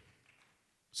different.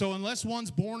 So unless one's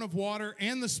born of water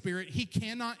and the Spirit, he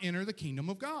cannot enter the kingdom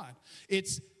of God.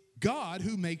 It's God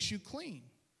who makes you clean.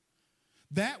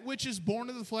 That which is born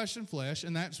of the flesh and flesh,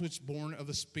 and that which is born of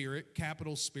the Spirit,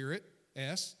 capital Spirit,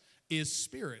 S, is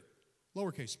spirit,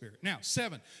 lowercase spirit. Now,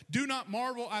 7, do not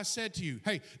marvel, I said to you.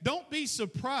 Hey, don't be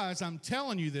surprised, I'm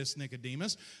telling you this,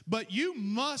 Nicodemus, but you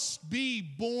must be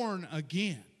born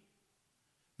again.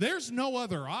 There's no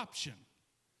other option.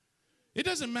 It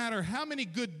doesn't matter how many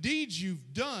good deeds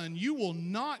you've done, you will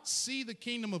not see the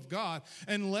kingdom of God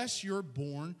unless you're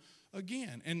born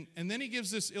again. And then he gives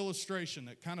this illustration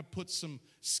that kind of puts some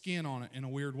skin on it in a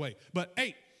weird way. But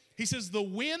 8, he says, the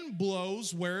wind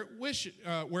blows where it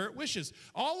wishes.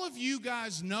 All of you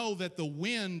guys know that the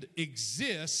wind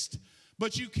exists,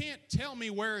 but you can't tell me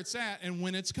where it's at and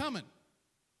when it's coming.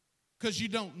 Because you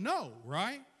don't know,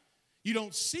 right? You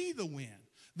don't see the wind.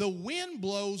 The wind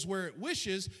blows where it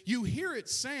wishes. You hear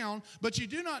its sound, but you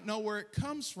do not know where it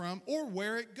comes from or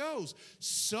where it goes.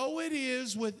 So it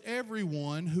is with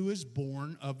everyone who is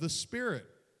born of the Spirit.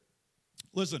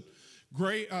 Listen,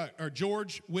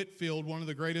 George Whitefield, one of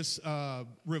the greatest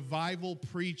revival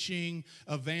preaching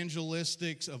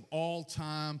evangelistics of all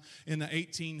time in the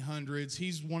 1800s.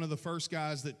 He's one of the first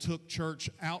guys that took church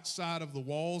outside of the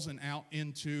walls and out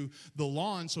into the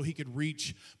lawn so he could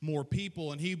reach more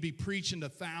people. And he'd be preaching to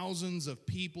thousands of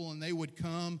people, and they would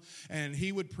come, and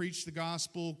he would preach the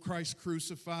gospel, Christ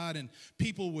crucified, and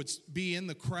people would be in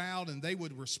the crowd, and they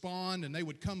would respond, and they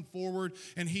would come forward.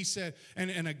 And he said,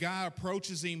 and a guy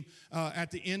approaches him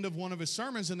at the end of one of his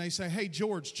sermons, and they say, hey,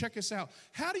 George, check us out.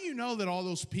 How do you know that all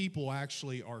those people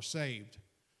actually are saved?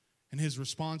 And his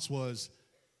response was,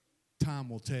 time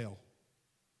will tell.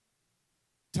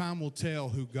 Time will tell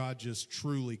who God just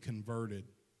truly converted,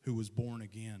 who was born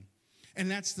again.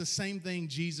 And that's the same thing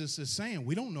Jesus is saying.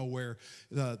 We don't know where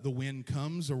the wind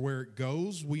comes or where it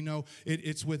goes. We know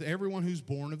it's with everyone who's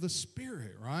born of the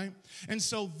Spirit, right? And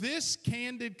so this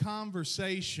candid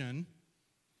conversation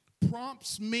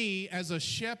prompts me as a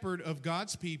shepherd of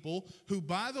God's people, who,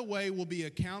 by the way, will be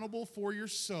accountable for your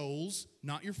souls,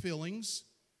 not your feelings.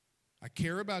 I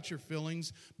care about your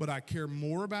feelings, but I care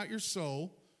more about your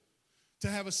soul. To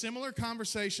have a similar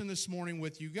conversation this morning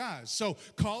with you guys. So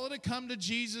call it a come to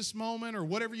Jesus moment or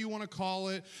whatever you want to call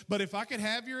it. But if I could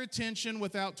have your attention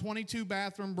without 22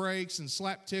 bathroom breaks and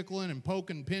slap tickling and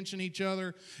poking and pinching each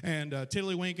other and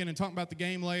tiddlywinking and talking about the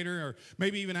game later, or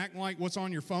maybe even acting like what's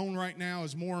on your phone right now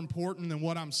is more important than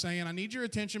what I'm saying. I need your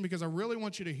attention because I really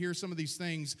want you to hear some of these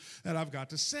things that I've got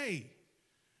to say.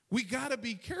 We got to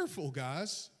be careful,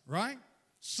 guys, right?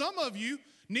 Some of you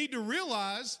need to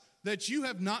realize that you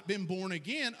have not been born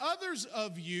again. Others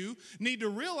of you need to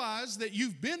realize that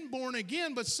you've been born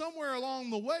again, but somewhere along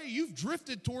the way, you've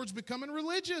drifted towards becoming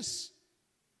religious.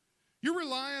 You're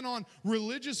relying on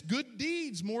religious good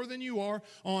deeds more than you are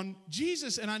on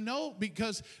Jesus. And I know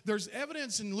because there's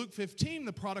evidence in Luke 15,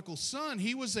 the prodigal son,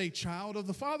 he was a child of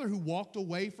the father who walked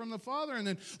away from the father and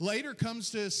then later comes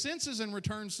to his senses and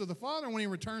returns to the father. And when he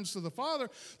returns to the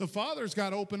father's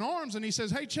got open arms and he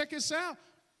says, hey, check this out.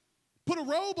 Put a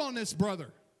robe on this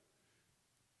brother.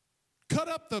 Cut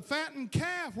up the fattened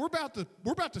calf. We're about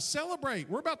to celebrate.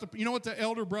 You know what the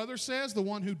elder brother says, the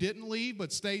one who didn't leave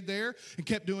but stayed there and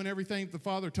kept doing everything the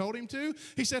father told him to?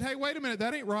 He said, hey, wait a minute,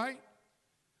 that ain't right.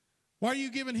 Why are you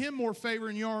giving him more favor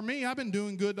than you are me? I've been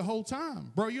doing good the whole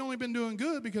time. Bro, you only been doing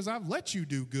good because I've let you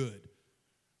do good.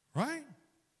 Right?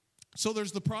 So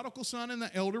there's the prodigal son and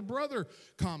the elder brother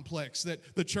complex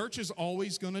that the church is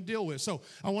always going to deal with. So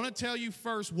I want to tell you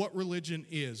first what religion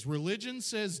is. Religion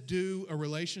says do, a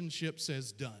relationship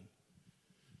says done.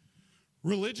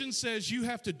 Religion says you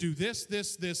have to do this,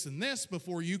 this, this, and this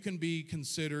before you can be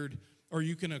considered or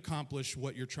you can accomplish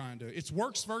what you're trying to. It's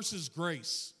works versus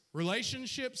grace.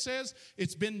 Relationship says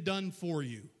it's been done for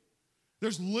you.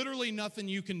 There's literally nothing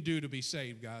you can do to be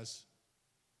saved, guys.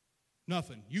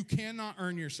 Nothing. You cannot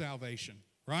earn your salvation,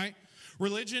 right?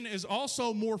 Religion is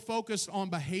also more focused on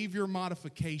behavior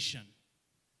modification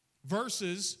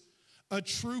versus a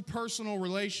true personal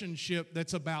relationship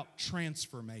that's about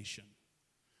transformation.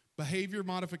 Behavior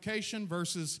modification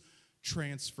versus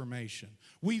transformation.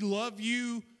 We love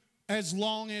you as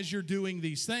long as you're doing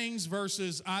these things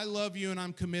versus I love you and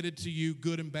I'm committed to you,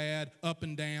 good and bad, up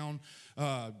and down,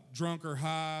 drunk or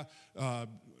high,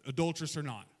 adulterous or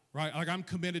not. Right? Like I'm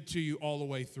committed to you all the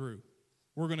way through.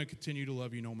 We're going to continue to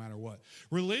love you no matter what.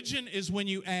 Religion is when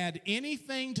you add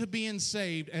anything to being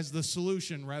saved as the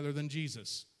solution rather than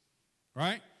Jesus.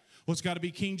 Right? Well, it's got to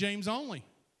be King James only.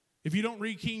 If you don't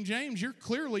read King James, you're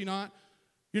clearly not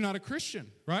a Christian.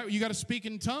 Right? You got to speak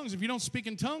in tongues. If you don't speak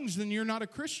in tongues, then you're not a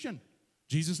Christian.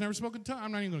 Jesus never spoke in tongues.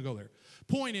 I'm not even going to go there.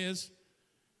 Point is,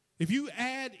 if you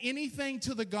add anything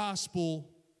to the gospel,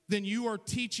 then you are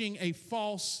teaching a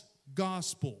false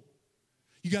gospel.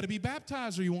 You got to be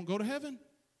baptized or you won't go to heaven.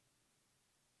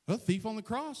 The thief on the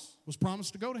cross was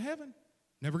promised to go to heaven.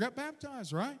 Never got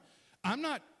baptized, right? I'm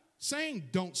not saying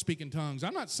don't speak in tongues.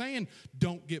 I'm not saying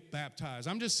don't get baptized.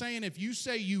 I'm just saying if you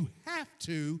say you have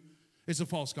to, it's a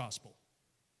false gospel,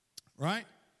 right?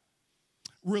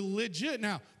 Religion.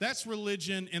 Now, that's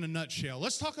religion in a nutshell.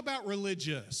 Let's talk about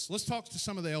religious. Let's talk to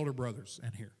some of the elder brothers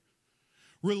in here.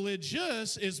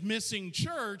 Religious is missing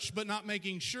church, but not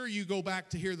making sure you go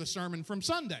back to hear the sermon from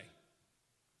Sunday.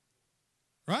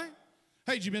 Right?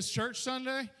 Hey, did you miss church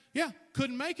Sunday? Yeah,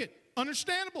 couldn't make it.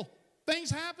 Understandable.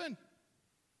 Things happen.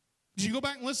 Did you go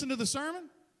back and listen to the sermon?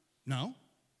 No.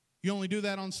 You only do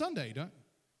that on Sunday, don't you?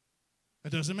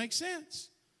 That doesn't make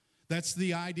sense. That's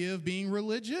the idea of being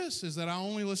religious, is that I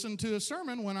only listen to a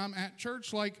sermon when I'm at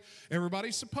church like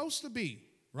everybody's supposed to be.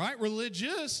 Right?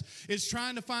 Religious is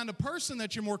trying to find a person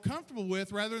that you're more comfortable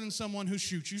with rather than someone who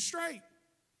shoots you straight.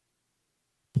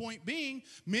 Point being,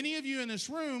 many of you in this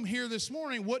room here this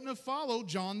morning wouldn't have followed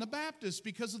John the Baptist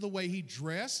because of the way he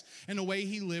dressed and the way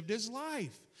he lived his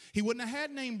life. He wouldn't have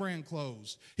had name brand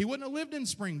clothes. He wouldn't have lived in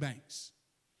Springbanks.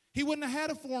 He wouldn't have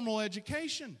had a formal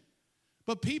education.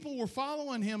 But people were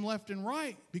following him left and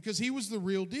right because he was the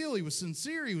real deal. He was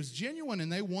sincere. He was genuine,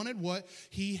 and they wanted what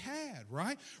he had,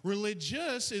 right?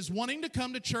 Religious is wanting to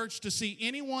come to church to see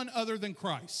anyone other than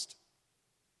Christ.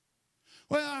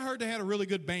 Well, I heard they had a really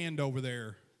good band over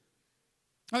there.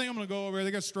 I think I'm going to go over there.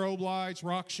 They got strobe lights,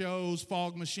 rock shows,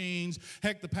 fog machines.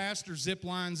 Heck, the pastor zip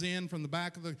lines in from the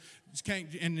back of the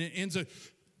and it ends up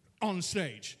on the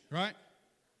stage, right?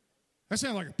 That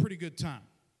sounds like a pretty good time.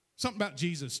 Something about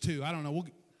Jesus, too. I don't know.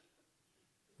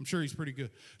 I'm sure he's pretty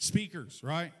good. Speakers,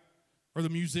 right? Or the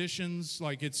musicians.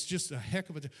 Like, it's just a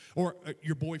heck of a... Or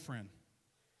your boyfriend.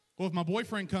 Well, if my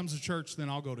boyfriend comes to church, then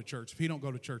I'll go to church. If he don't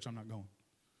go to church, I'm not going.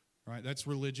 Right? That's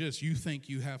religious. You think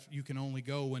you can only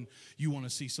go when you want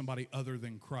to see somebody other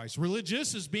than Christ.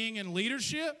 Religious is being in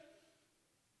leadership,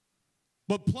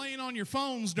 but playing on your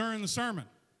phones during the sermon.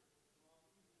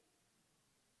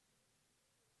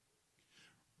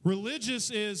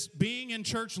 Religious is being in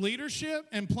church leadership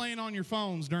and playing on your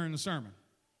phones during the sermon.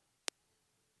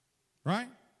 Right?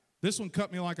 This one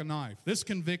cut me like a knife. This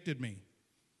convicted me.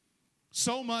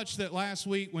 So much that last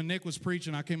week when Nick was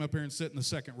preaching, I came up here and sat in the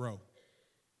second row.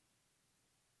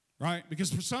 Right?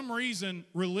 Because for some reason,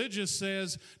 religious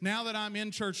says, now that I'm in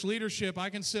church leadership,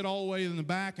 I can sit all the way in the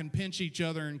back and pinch each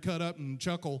other and cut up and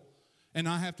chuckle, and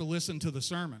I have to listen to the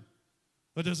sermon.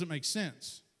 That doesn't make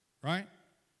sense. Right?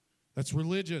 That's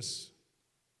religious.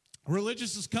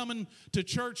 Religious is coming to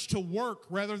church to work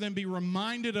rather than be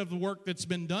reminded of the work that's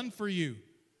been done for you.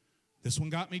 This one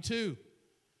got me too.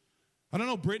 I don't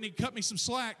know, Brittany, cut me some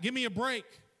slack. Give me a break.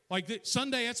 Like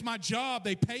Sunday, that's my job.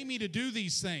 They pay me to do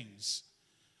these things.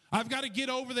 I've got to get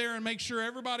over there and make sure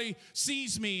everybody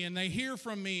sees me and they hear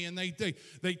from me and they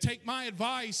take my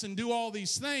advice and do all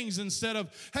these things instead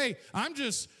of, hey, I'm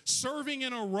just serving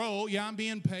in a role. Yeah, I'm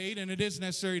being paid and it is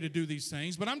necessary to do these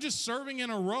things, but I'm just serving in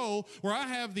a role where I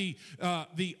have the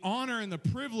honor and the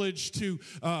privilege to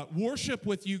worship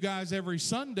with you guys every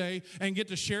Sunday and get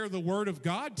to share the Word of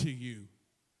God to you,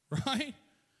 right?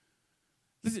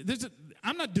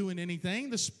 I'm not doing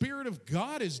anything. The Spirit of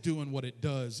God is doing what it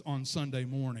does on Sunday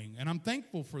morning, and I'm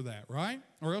thankful for that, right?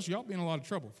 Or else y'all be in a lot of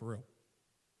trouble, for real.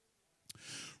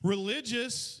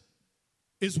 Religious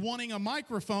is wanting a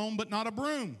microphone but not a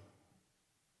broom.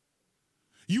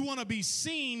 You want to be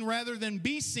seen rather than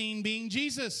be seen being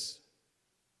Jesus.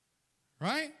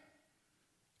 Right?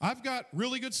 I've got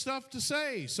really good stuff to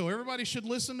say, so everybody should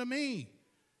listen to me.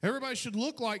 Everybody should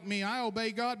look like me. I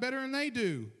obey God better than they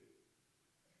do.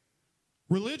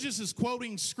 Religious is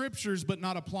quoting scriptures but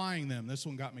not applying them. This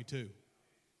one got me too.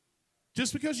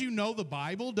 Just because you know the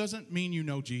Bible doesn't mean you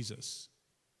know Jesus.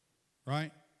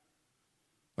 Right?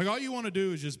 Like all you want to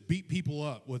do is just beat people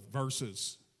up with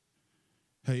verses.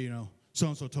 Hey,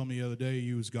 so-and-so told me the other day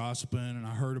you was gossiping and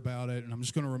I heard about it, and I'm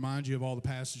just going to remind you of all the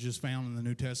passages found in the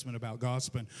New Testament about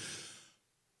gossiping.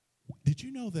 Did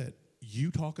you know that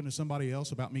you talking to somebody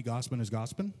else about me gossiping is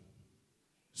gossiping?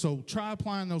 So try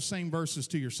applying those same verses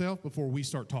to yourself before we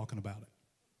start talking about it.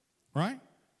 Right?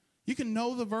 You can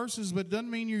know the verses, but it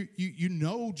doesn't mean you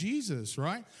know Jesus,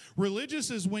 right? Religious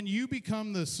is when you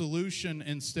become the solution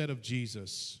instead of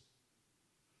Jesus.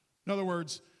 In other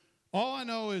words, all I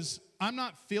know is I'm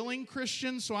not feeling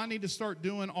Christian, so I need to start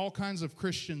doing all kinds of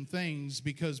Christian things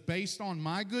because based on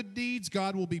my good deeds,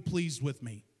 God will be pleased with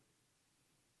me.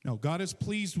 No, God is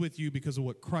pleased with you because of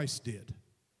what Christ did,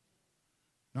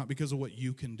 not because of what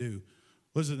you can do.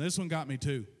 Listen, this one got me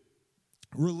too.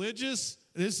 Religious,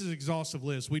 this is an exhaustive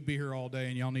list. We'd be here all day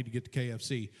and y'all need to get to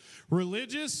KFC.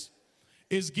 Religious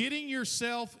is getting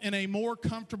yourself in a more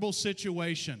comfortable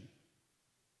situation.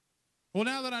 Well,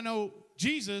 now that I know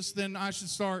Jesus, then I should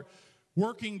start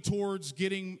working towards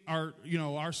getting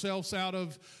ourselves out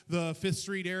of the Fifth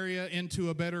Street area into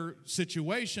a better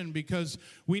situation because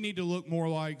we need to look more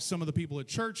like some of the people at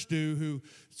church do who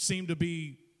seem to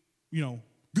be,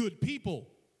 good people.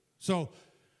 So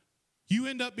you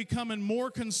end up becoming more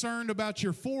concerned about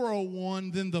your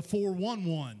 401 than the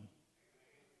 411.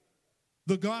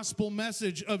 The gospel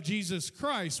message of Jesus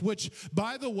Christ, which,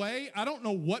 by the way, I don't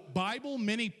know what Bible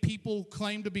many people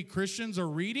claim to be Christians are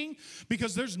reading,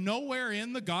 because there's nowhere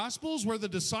in the Gospels where the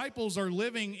disciples are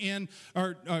living in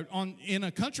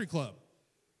a country club.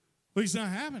 At least not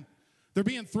happening. They're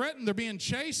being threatened. They're being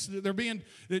chased.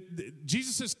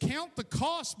 Jesus says, count the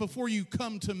cost before you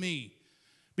come to me.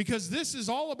 Because this is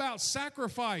all about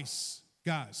sacrifice,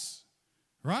 guys.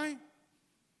 Right?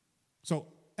 So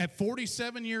at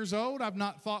 47 years old, I've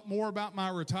not thought more about my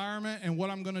retirement and what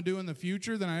I'm going to do in the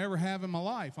future than I ever have in my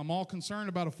life. I'm all concerned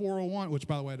about a 401, which,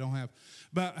 by the way, I don't have,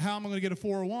 about how I'm going to get a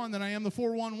 401 than I am the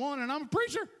 411, and I'm a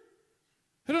preacher.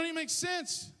 It doesn't even make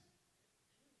sense.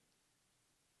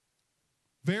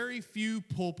 Very few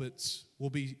pulpits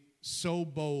will be so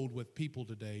bold with people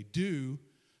today due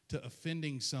to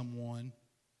offending someone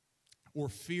or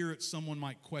fear that someone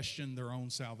might question their own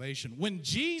salvation. When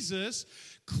Jesus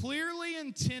clearly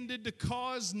intended to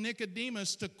cause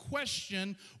Nicodemus to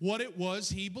question what it was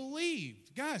he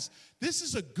believed. Guys, this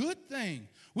is a good thing.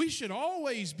 We should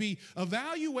always be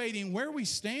evaluating where we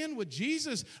stand with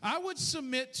Jesus. I would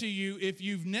submit to you, if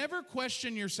you've never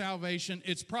questioned your salvation,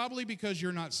 it's probably because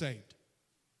you're not saved.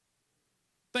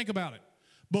 Think about it.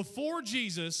 Before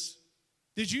Jesus,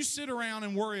 did you sit around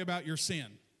and worry about your sin?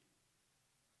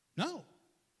 No.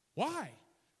 Why?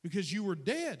 Because you were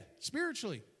dead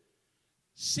spiritually.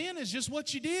 Sin is just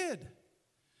what you did.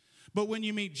 But when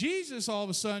you meet Jesus, all of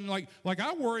a sudden, like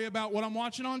I worry about what I'm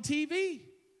watching on TV.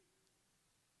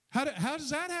 How does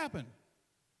that happen?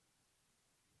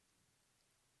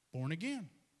 Born again.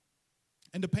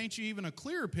 And to paint you even a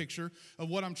clearer picture of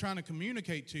what I'm trying to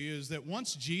communicate to you is that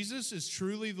once Jesus is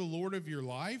truly the Lord of your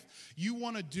life, you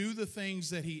want to do the things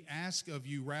that he asks of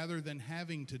you rather than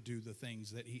having to do the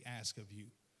things that he asks of you.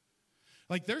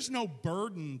 Like there's no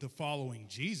burden to following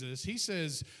Jesus. He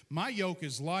says, my yoke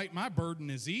is light, my burden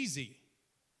is easy.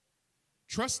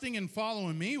 Trusting and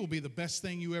following me will be the best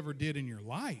thing you ever did in your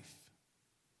life.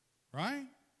 Right?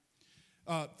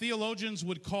 Theologians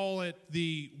would call it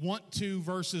the want to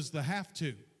versus the have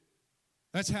to.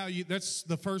 That's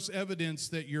the first evidence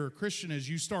that you're a Christian is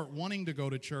you start wanting to go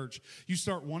to church. You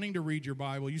start wanting to read your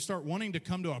Bible. You start wanting to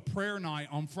come to a prayer night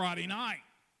on Friday night.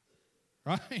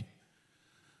 Right?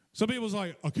 Some people's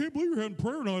like, I can't believe you're having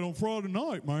prayer night on Friday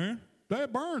night, man.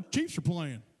 That burn, Chiefs are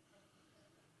playing.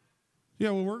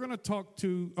 Yeah, well, we're going to talk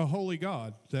to a holy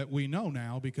God that we know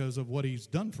now because of what he's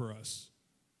done for us.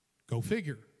 Go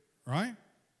figure. Right?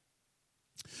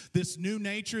 This new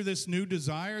nature, this new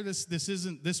desire,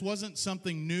 this wasn't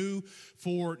something new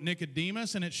for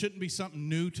Nicodemus, and it shouldn't be something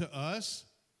new to us.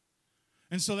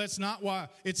 And so it's not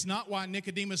why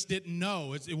Nicodemus didn't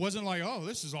know. It wasn't like, oh,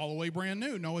 this is all the way brand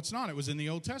new. No, it's not. It was in the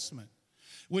Old Testament.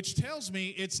 Which tells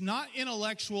me it's not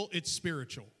intellectual, it's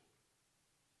spiritual.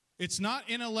 It's not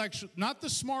intellectual. Not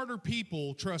the smarter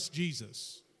people trust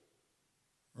Jesus.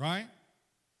 Right?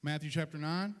 Matthew chapter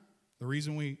 9. The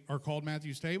reason we are called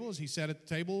Matthew's table is he sat at the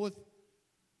table with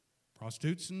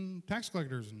prostitutes and tax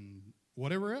collectors and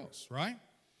whatever else, right?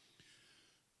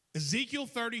 Ezekiel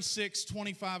 36,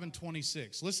 25 and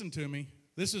 26. Listen to me.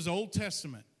 This is Old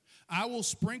Testament. I will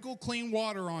sprinkle clean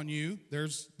water on you.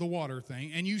 There's the water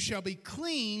thing. And you shall be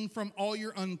clean from all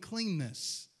your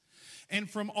uncleanness. And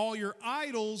from all your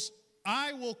idols,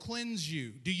 I will cleanse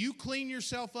you. Do you clean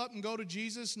yourself up and go to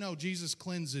Jesus? No, Jesus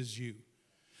cleanses you.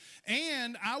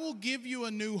 And I will give you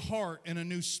a new heart and a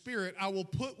new spirit I will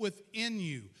put within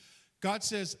you. God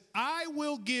says, I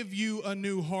will give you a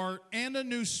new heart and a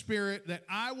new spirit that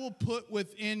I will put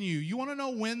within you. You want to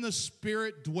know when the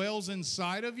Spirit dwells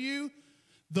inside of you?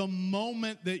 The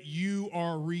moment that you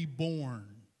are reborn.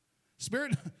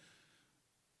 Spirit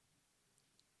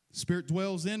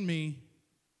dwells in me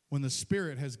when the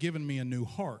Spirit has given me a new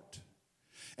heart.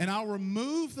 And I'll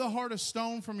remove the heart of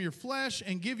stone from your flesh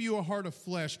and give you a heart of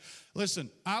flesh. Listen,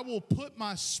 I will put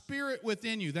my Spirit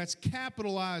within you. That's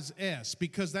capitalized S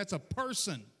because that's a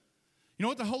person. You know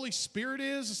what the Holy Spirit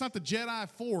is? It's not the Jedi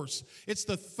Force. It's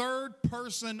the third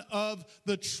person of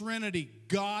the Trinity,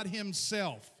 God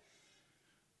Himself.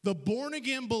 The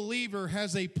born-again believer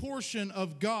has a portion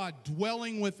of God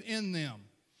dwelling within them.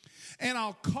 And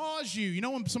I'll cause you, you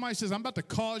know when somebody says, I'm about to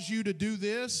cause you to do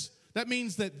this? That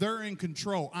means that they're in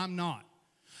control. I'm not.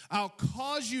 I'll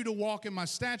cause you to walk in my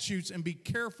statutes and be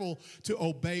careful to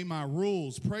obey my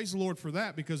rules. Praise the Lord for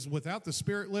that, because without the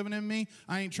Spirit living in me,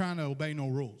 I ain't trying to obey no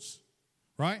rules.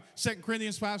 Right? 2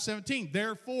 Corinthians 5:17.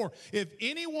 Therefore, if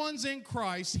anyone's in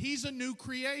Christ, he's a new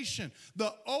creation.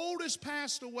 The old has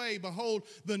passed away. Behold,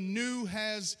 the new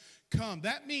has come.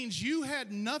 That means you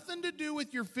had nothing to do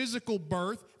with your physical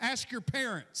birth. Ask your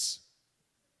parents.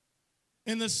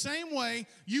 In the same way,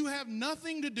 you have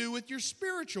nothing to do with your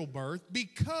spiritual birth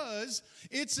because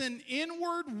it's an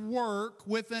inward work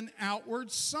with an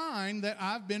outward sign that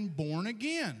I've been born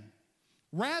again.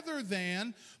 Rather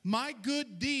than my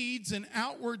good deeds and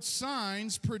outward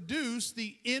signs produce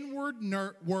the inward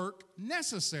work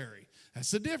necessary.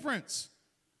 That's the difference.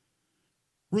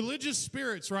 Religious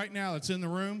spirits right now that's in the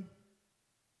room,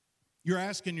 you're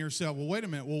asking yourself, well, wait a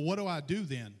minute, well, what do I do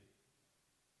then?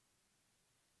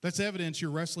 That's evidence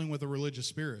you're wrestling with a religious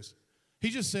spirit.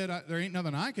 He just said, there ain't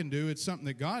nothing I can do. It's something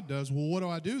that God does. Well, what do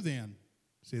I do then?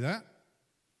 See that?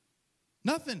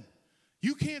 Nothing.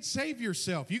 You can't save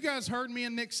yourself. You guys heard me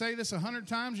and Nick say this 100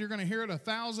 times. You're going to hear it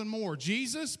 1,000 more.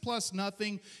 Jesus plus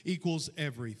nothing equals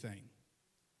everything.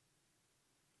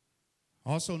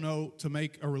 Also know to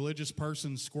make a religious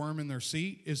person squirm in their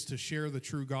seat is to share the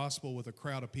true gospel with a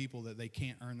crowd of people that they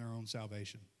can't earn their own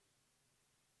salvation.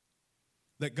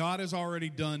 That God has already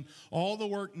done all the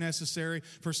work necessary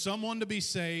for someone to be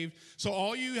saved. So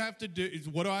all you have to do is,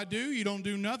 what do? You don't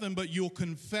do nothing, but you'll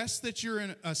confess that you're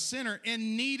a sinner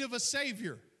in need of a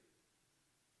Savior.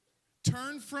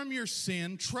 Turn from your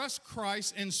sin, trust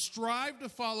Christ, and strive to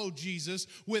follow Jesus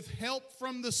with help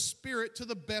from the Spirit to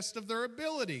the best of their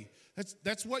ability.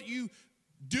 That's what you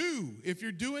do if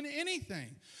you're doing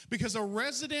anything. Because a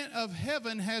resident of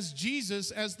heaven has Jesus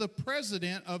as the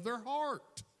president of their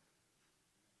heart.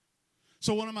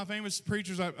 So one of my famous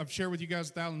preachers I've shared with you guys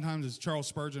 1,000 times is Charles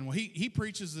Spurgeon. Well, he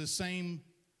preaches the same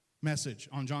message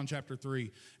on John chapter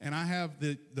 3. And I have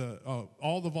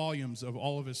all the volumes of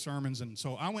all of his sermons. And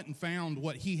so I went and found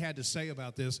what he had to say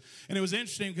about this. And it was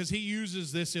interesting because he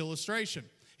uses this illustration.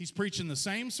 He's preaching the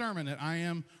same sermon that I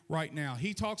am right now.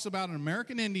 He talks about an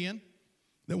American Indian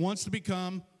that wants to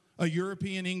become a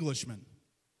European Englishman.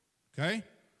 Okay?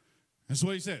 That's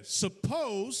what he says.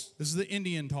 Suppose, this is the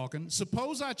Indian talking,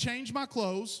 suppose I change my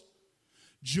clothes,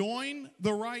 join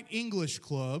the right English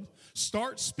club,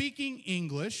 start speaking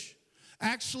English,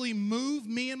 actually move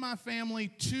me and my family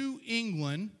to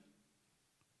England,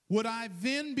 would I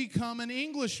then become an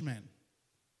Englishman?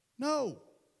 No.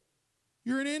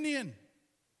 You're an Indian.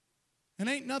 And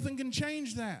ain't nothing can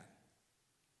change that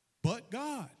but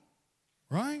God,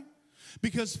 right?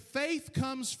 Because faith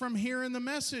comes from hearing the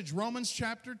message. Romans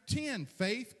chapter 10.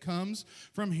 Faith comes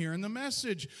from hearing the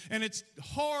message. And it's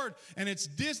hard and it's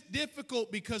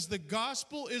difficult because the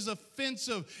gospel is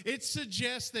offensive. It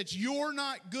suggests that you're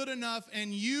not good enough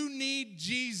and you need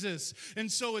Jesus. And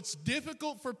so it's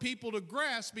difficult for people to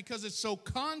grasp because it's so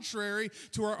contrary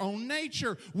to our own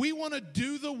nature. We want to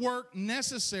do the work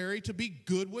necessary to be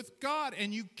good with God,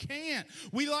 and you can't.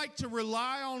 We like to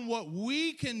rely on what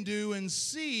we can do and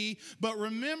see. But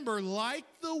remember, like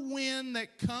the wind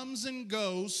that comes and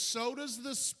goes, so does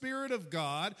the Spirit of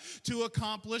God to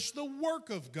accomplish the work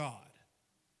of God.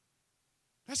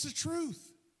 That's the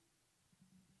truth.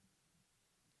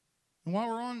 And while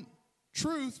we're on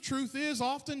Truth is,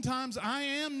 oftentimes I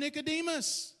am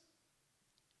Nicodemus.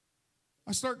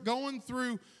 I start going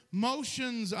through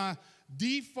motions. I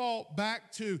default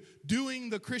back to doing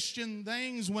the Christian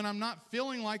things when I'm not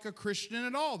feeling like a Christian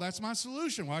at all. That's my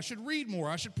solution. Well, I should read more.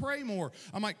 I should pray more.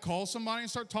 I might call somebody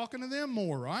and start talking to them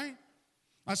more, right?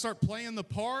 I start playing the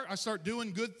part. I start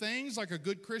doing good things like a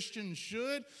good Christian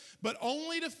should, but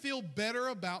only to feel better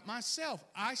about myself.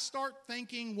 I start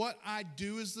thinking what I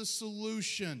do is the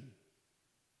solution.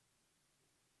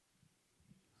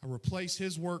 I replace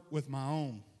His work with my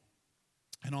own.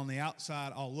 And on the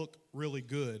outside, I'll look really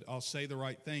good. I'll say the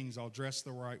right things. I'll dress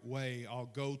the right way. I'll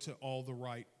go to all the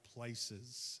right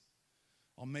places.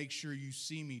 I'll make sure you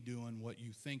see me doing what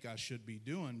you think I should be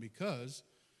doing, because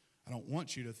I don't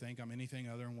want you to think I'm anything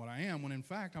other than what I am, when in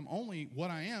fact I'm only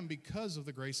what I am because of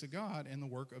the grace of God and the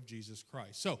work of Jesus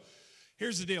Christ. So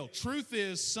here's the deal. Truth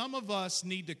is, some of us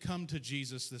need to come to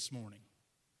Jesus this morning,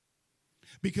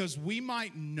 because we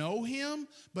might know Him,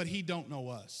 but He don't know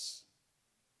us.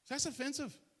 That's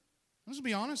offensive. I'm just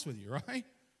be honest with you, right?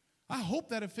 I hope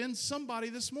that offends somebody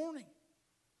this morning.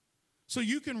 So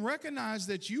you can recognize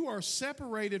that you are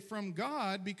separated from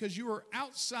God because you are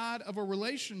outside of a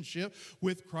relationship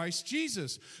with Christ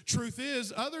Jesus. Truth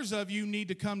is, others of you need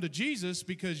to come to Jesus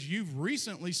because you've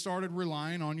recently started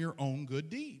relying on your own good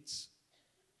deeds.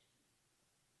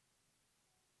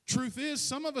 Truth is,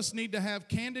 some of us need to have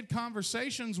candid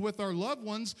conversations with our loved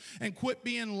ones and quit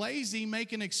being lazy,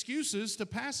 making excuses to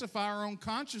pacify our own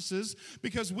consciences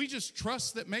because we just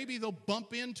trust that maybe they'll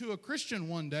bump into a Christian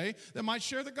one day that might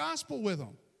share the gospel with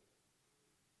them.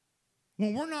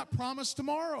 When we're not promised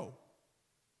tomorrow.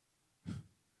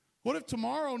 What if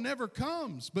tomorrow never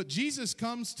comes, but Jesus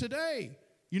comes today?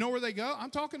 You know where they go?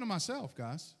 I'm talking to myself,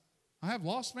 guys. I have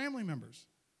lost family members.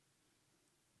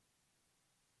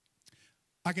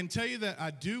 I can tell you that I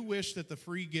do wish that the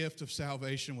free gift of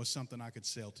salvation was something I could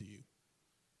sell to you,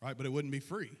 right? But it wouldn't be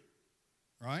free,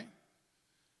 right?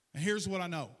 And here's what I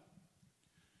know.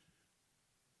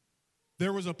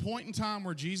 There was a point in time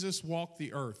where Jesus walked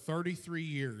the earth, 33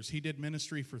 years. He did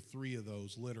ministry for 3 of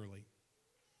those, literally.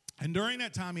 And during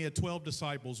that time, He had 12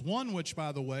 disciples, one which,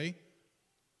 by the way,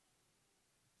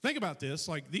 think about this,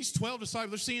 like these 12 disciples,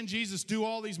 they're seeing Jesus do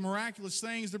all these miraculous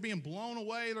things. They're being blown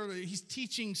away. He's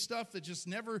teaching stuff that just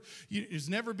has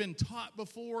never been taught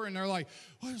before. And they're like,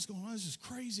 what is going on? This is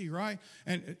crazy, right?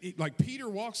 And like Peter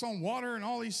walks on water and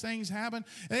all these things happen.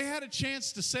 They had a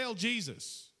chance to sell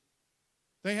Jesus.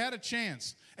 They had a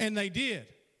chance, and they did.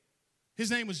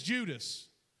 His name was Judas,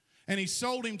 and he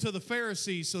sold Him to the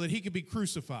Pharisees so that He could be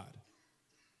crucified.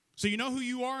 So you know who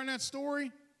you are in that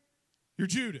story? You're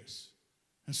Judas.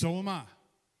 And so am I.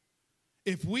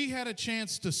 If we had a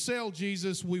chance to sell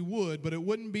Jesus, we would, but it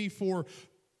wouldn't be for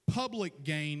public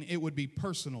gain, it would be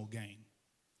personal gain.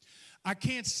 I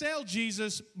can't sell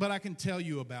Jesus, but I can tell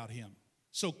you about Him.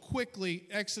 So quickly,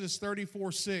 Exodus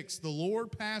 34:6, the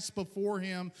Lord passed before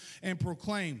him and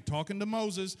proclaimed, talking to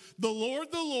Moses, the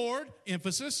Lord,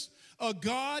 emphasis, a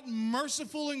God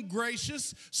merciful and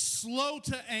gracious, slow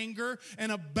to anger,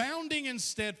 and abounding in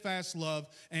steadfast love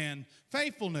and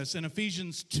faithfulness. In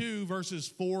Ephesians 2, verses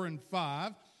 4 and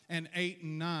 5 and 8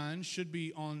 and 9 should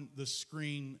be on the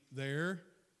screen there.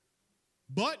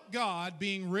 But God,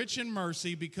 being rich in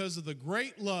mercy, because of the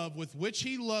great love with which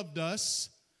He loved us,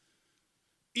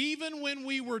 even when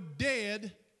we were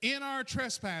dead in our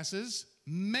trespasses,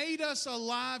 made us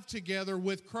alive together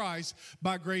with Christ.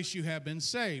 By grace you have been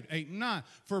saved. 8 and 9.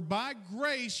 For by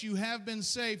grace you have been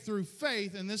saved through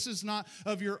faith, and this is not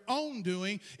of your own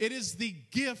doing. It is the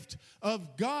gift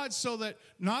of God, so that,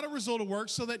 not a result of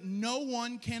works, so that no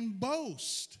one can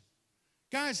boast.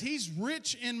 Guys, He's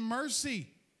rich in mercy.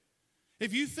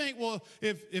 If you think, well,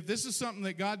 if this is something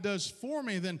that God does for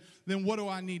me, then what do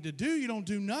I need to do? You don't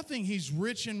do nothing. He's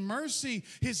rich in mercy.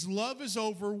 His love is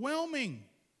overwhelming.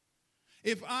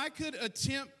 If I could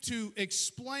attempt to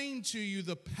explain to you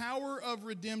the power of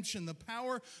redemption, the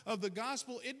power of the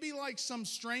gospel, it'd be like some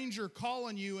stranger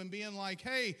calling you and being like,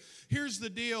 hey, here's the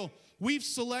deal. We've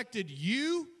selected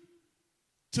you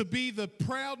to be the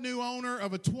proud new owner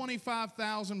of a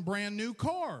 $25,000 brand new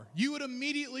car. You would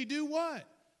immediately do what?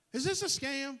 Is this a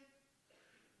scam?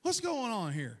 What's going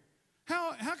on here?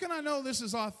 How can I know this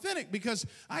is authentic? Because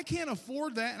I can't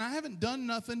afford that and I haven't done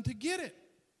nothing to get it.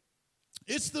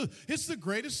 It's the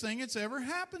greatest thing that's ever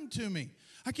happened to me.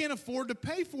 I can't afford to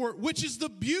pay for it, which is the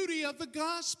beauty of the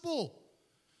gospel.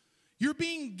 You're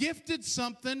being gifted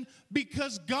something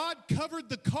because God covered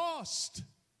the cost.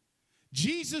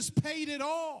 Jesus paid it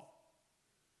all.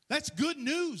 That's good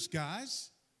news, guys.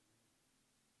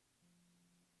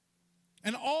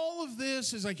 And all of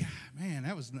this is like, man,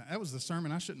 that was the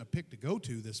sermon I shouldn't have picked to go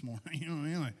to this morning. You know what I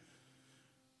mean? Like,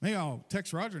 maybe I'll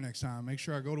text Roger next time, make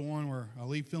sure I go to one where I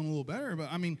leave feeling a little better.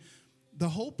 But I mean, the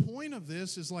whole point of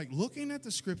this is like looking at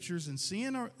the scriptures and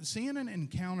seeing an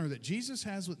encounter that Jesus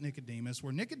has with Nicodemus,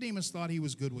 where Nicodemus thought he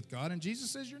was good with God, and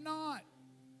Jesus says, you're not.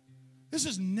 This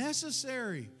is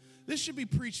necessary. This should be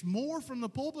preached more from the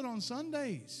pulpit on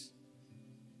Sundays.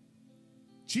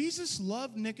 Jesus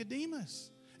loved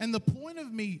Nicodemus. And the point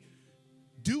of me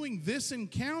doing this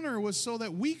encounter was so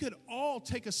that we could all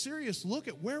take a serious look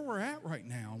at where we're at right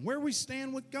now, where we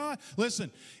stand with God.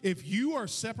 Listen, if you are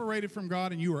separated from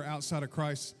God and you are outside of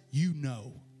Christ, you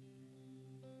know.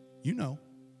 You know.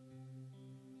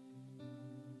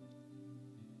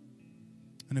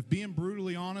 And if being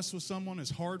brutally honest with someone is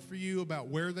hard for you about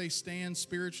where they stand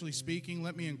spiritually speaking,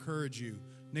 let me encourage you.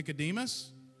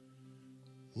 Nicodemus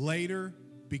later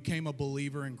became a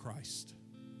believer in Christ.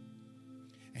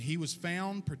 And he was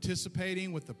found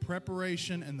participating with the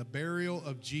preparation and the burial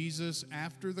of Jesus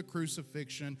after the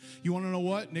crucifixion. You want to know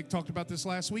what? Nick talked about this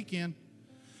last weekend.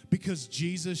 Because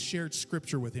Jesus shared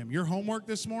scripture with him. Your homework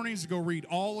this morning is to go read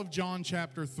all of John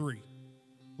chapter 3.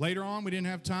 Later on, we didn't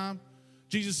have time.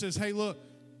 Jesus says, hey, look,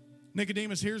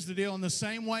 Nicodemus, here's the deal. In the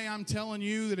same way I'm telling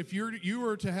you that if you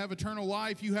are to have eternal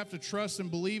life, you have to trust and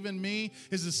believe in me,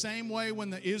 is the same way when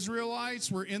the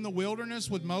Israelites were in the wilderness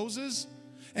with Moses,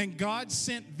 and God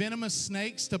sent venomous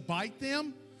snakes to bite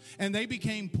them, and they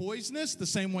became poisonous, the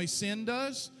same way sin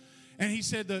does. And he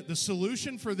said that the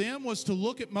solution for them was to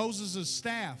look at Moses'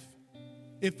 staff.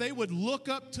 If they would look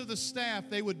up to the staff,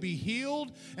 they would be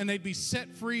healed, and they'd be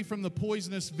set free from the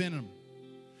poisonous venom.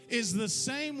 Is the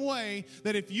same way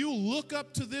that if you look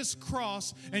up to this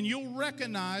cross and you'll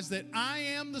recognize that I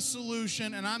am the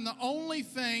solution and I'm the only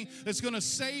thing that's going to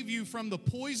save you from the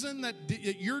poison that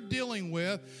you're dealing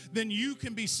with, then you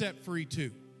can be set free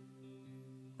too.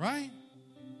 Right?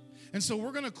 And so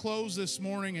we're going to close this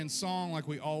morning in song like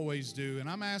we always do. And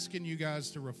I'm asking you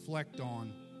guys to reflect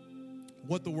on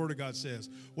what the Word of God says,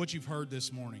 what you've heard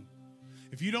this morning.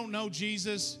 If you don't know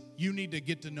Jesus, you need to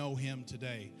get to know Him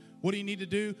today. What do you need to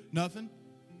do? Nothing.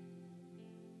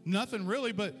 Nothing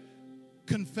really, but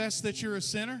confess that you're a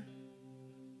sinner.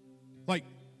 Like,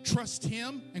 trust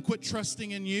Him and quit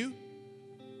trusting in you.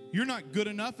 You're not good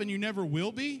enough and you never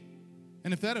will be.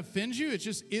 And if that offends you, it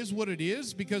just is what it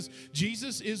is, because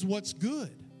Jesus is what's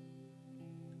good.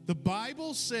 The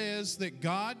Bible says that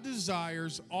God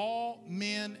desires all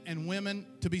men and women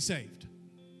to be saved.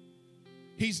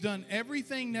 He's done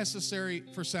everything necessary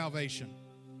for salvation.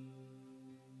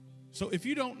 So if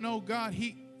you don't know God,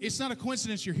 it's not a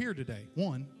coincidence you're here today.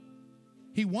 One,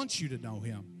 He wants you to know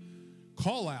Him.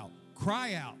 Call out,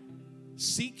 cry out,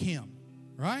 seek Him,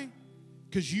 right?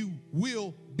 Because you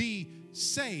will be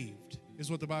saved, is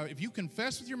what the Bible. If you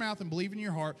confess with your mouth and believe in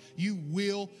your heart, you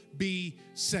will be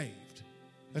saved.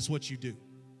 That's what you do.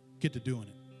 Get to doing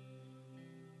it.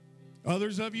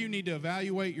 Others of you need to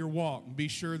evaluate your walk and be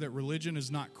sure that religion has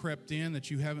not crept in,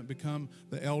 that you haven't become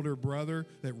the elder brother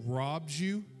that robs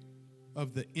you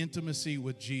of the intimacy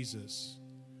with Jesus.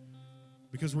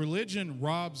 Because religion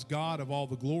robs God of all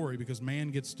the glory, because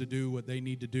man gets to do what they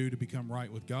need to do to become right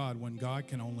with God, when God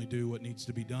can only do what needs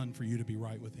to be done for you to be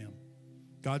right with Him.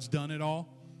 God's done it all.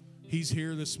 He's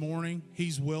here this morning.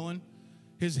 He's willing.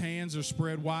 His hands are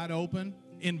spread wide open,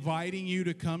 inviting you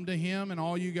to come to Him, and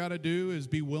all you got to do is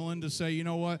be willing to say, you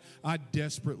know what? I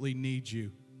desperately need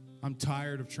you. I'm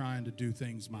tired of trying to do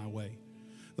things my way.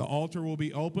 The altar will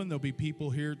be open. There'll be people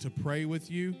here to pray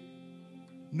with you.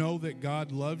 Know that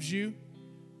God loves you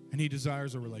and He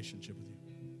desires a relationship with you.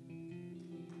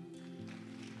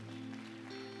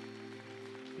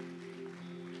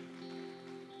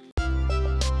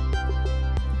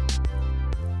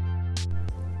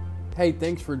 Hey,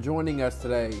 thanks for joining us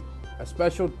today. A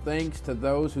special thanks to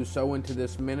those who sow into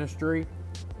this ministry.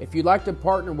 If you'd like to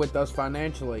partner with us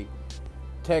financially,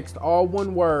 text all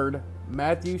one word,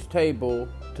 Matthew's Table,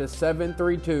 to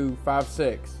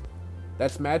 73256.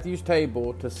 That's Matthew's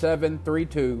Table to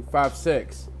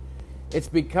 73256. It's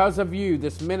because of you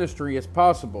this ministry is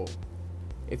possible.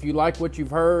 If you like what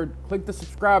you've heard, click the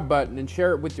subscribe button and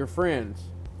share it with your friends.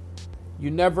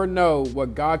 You never know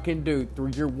what God can do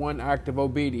through your one act of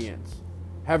obedience.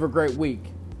 Have a great week.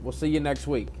 We'll see you next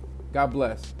week. God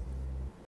bless.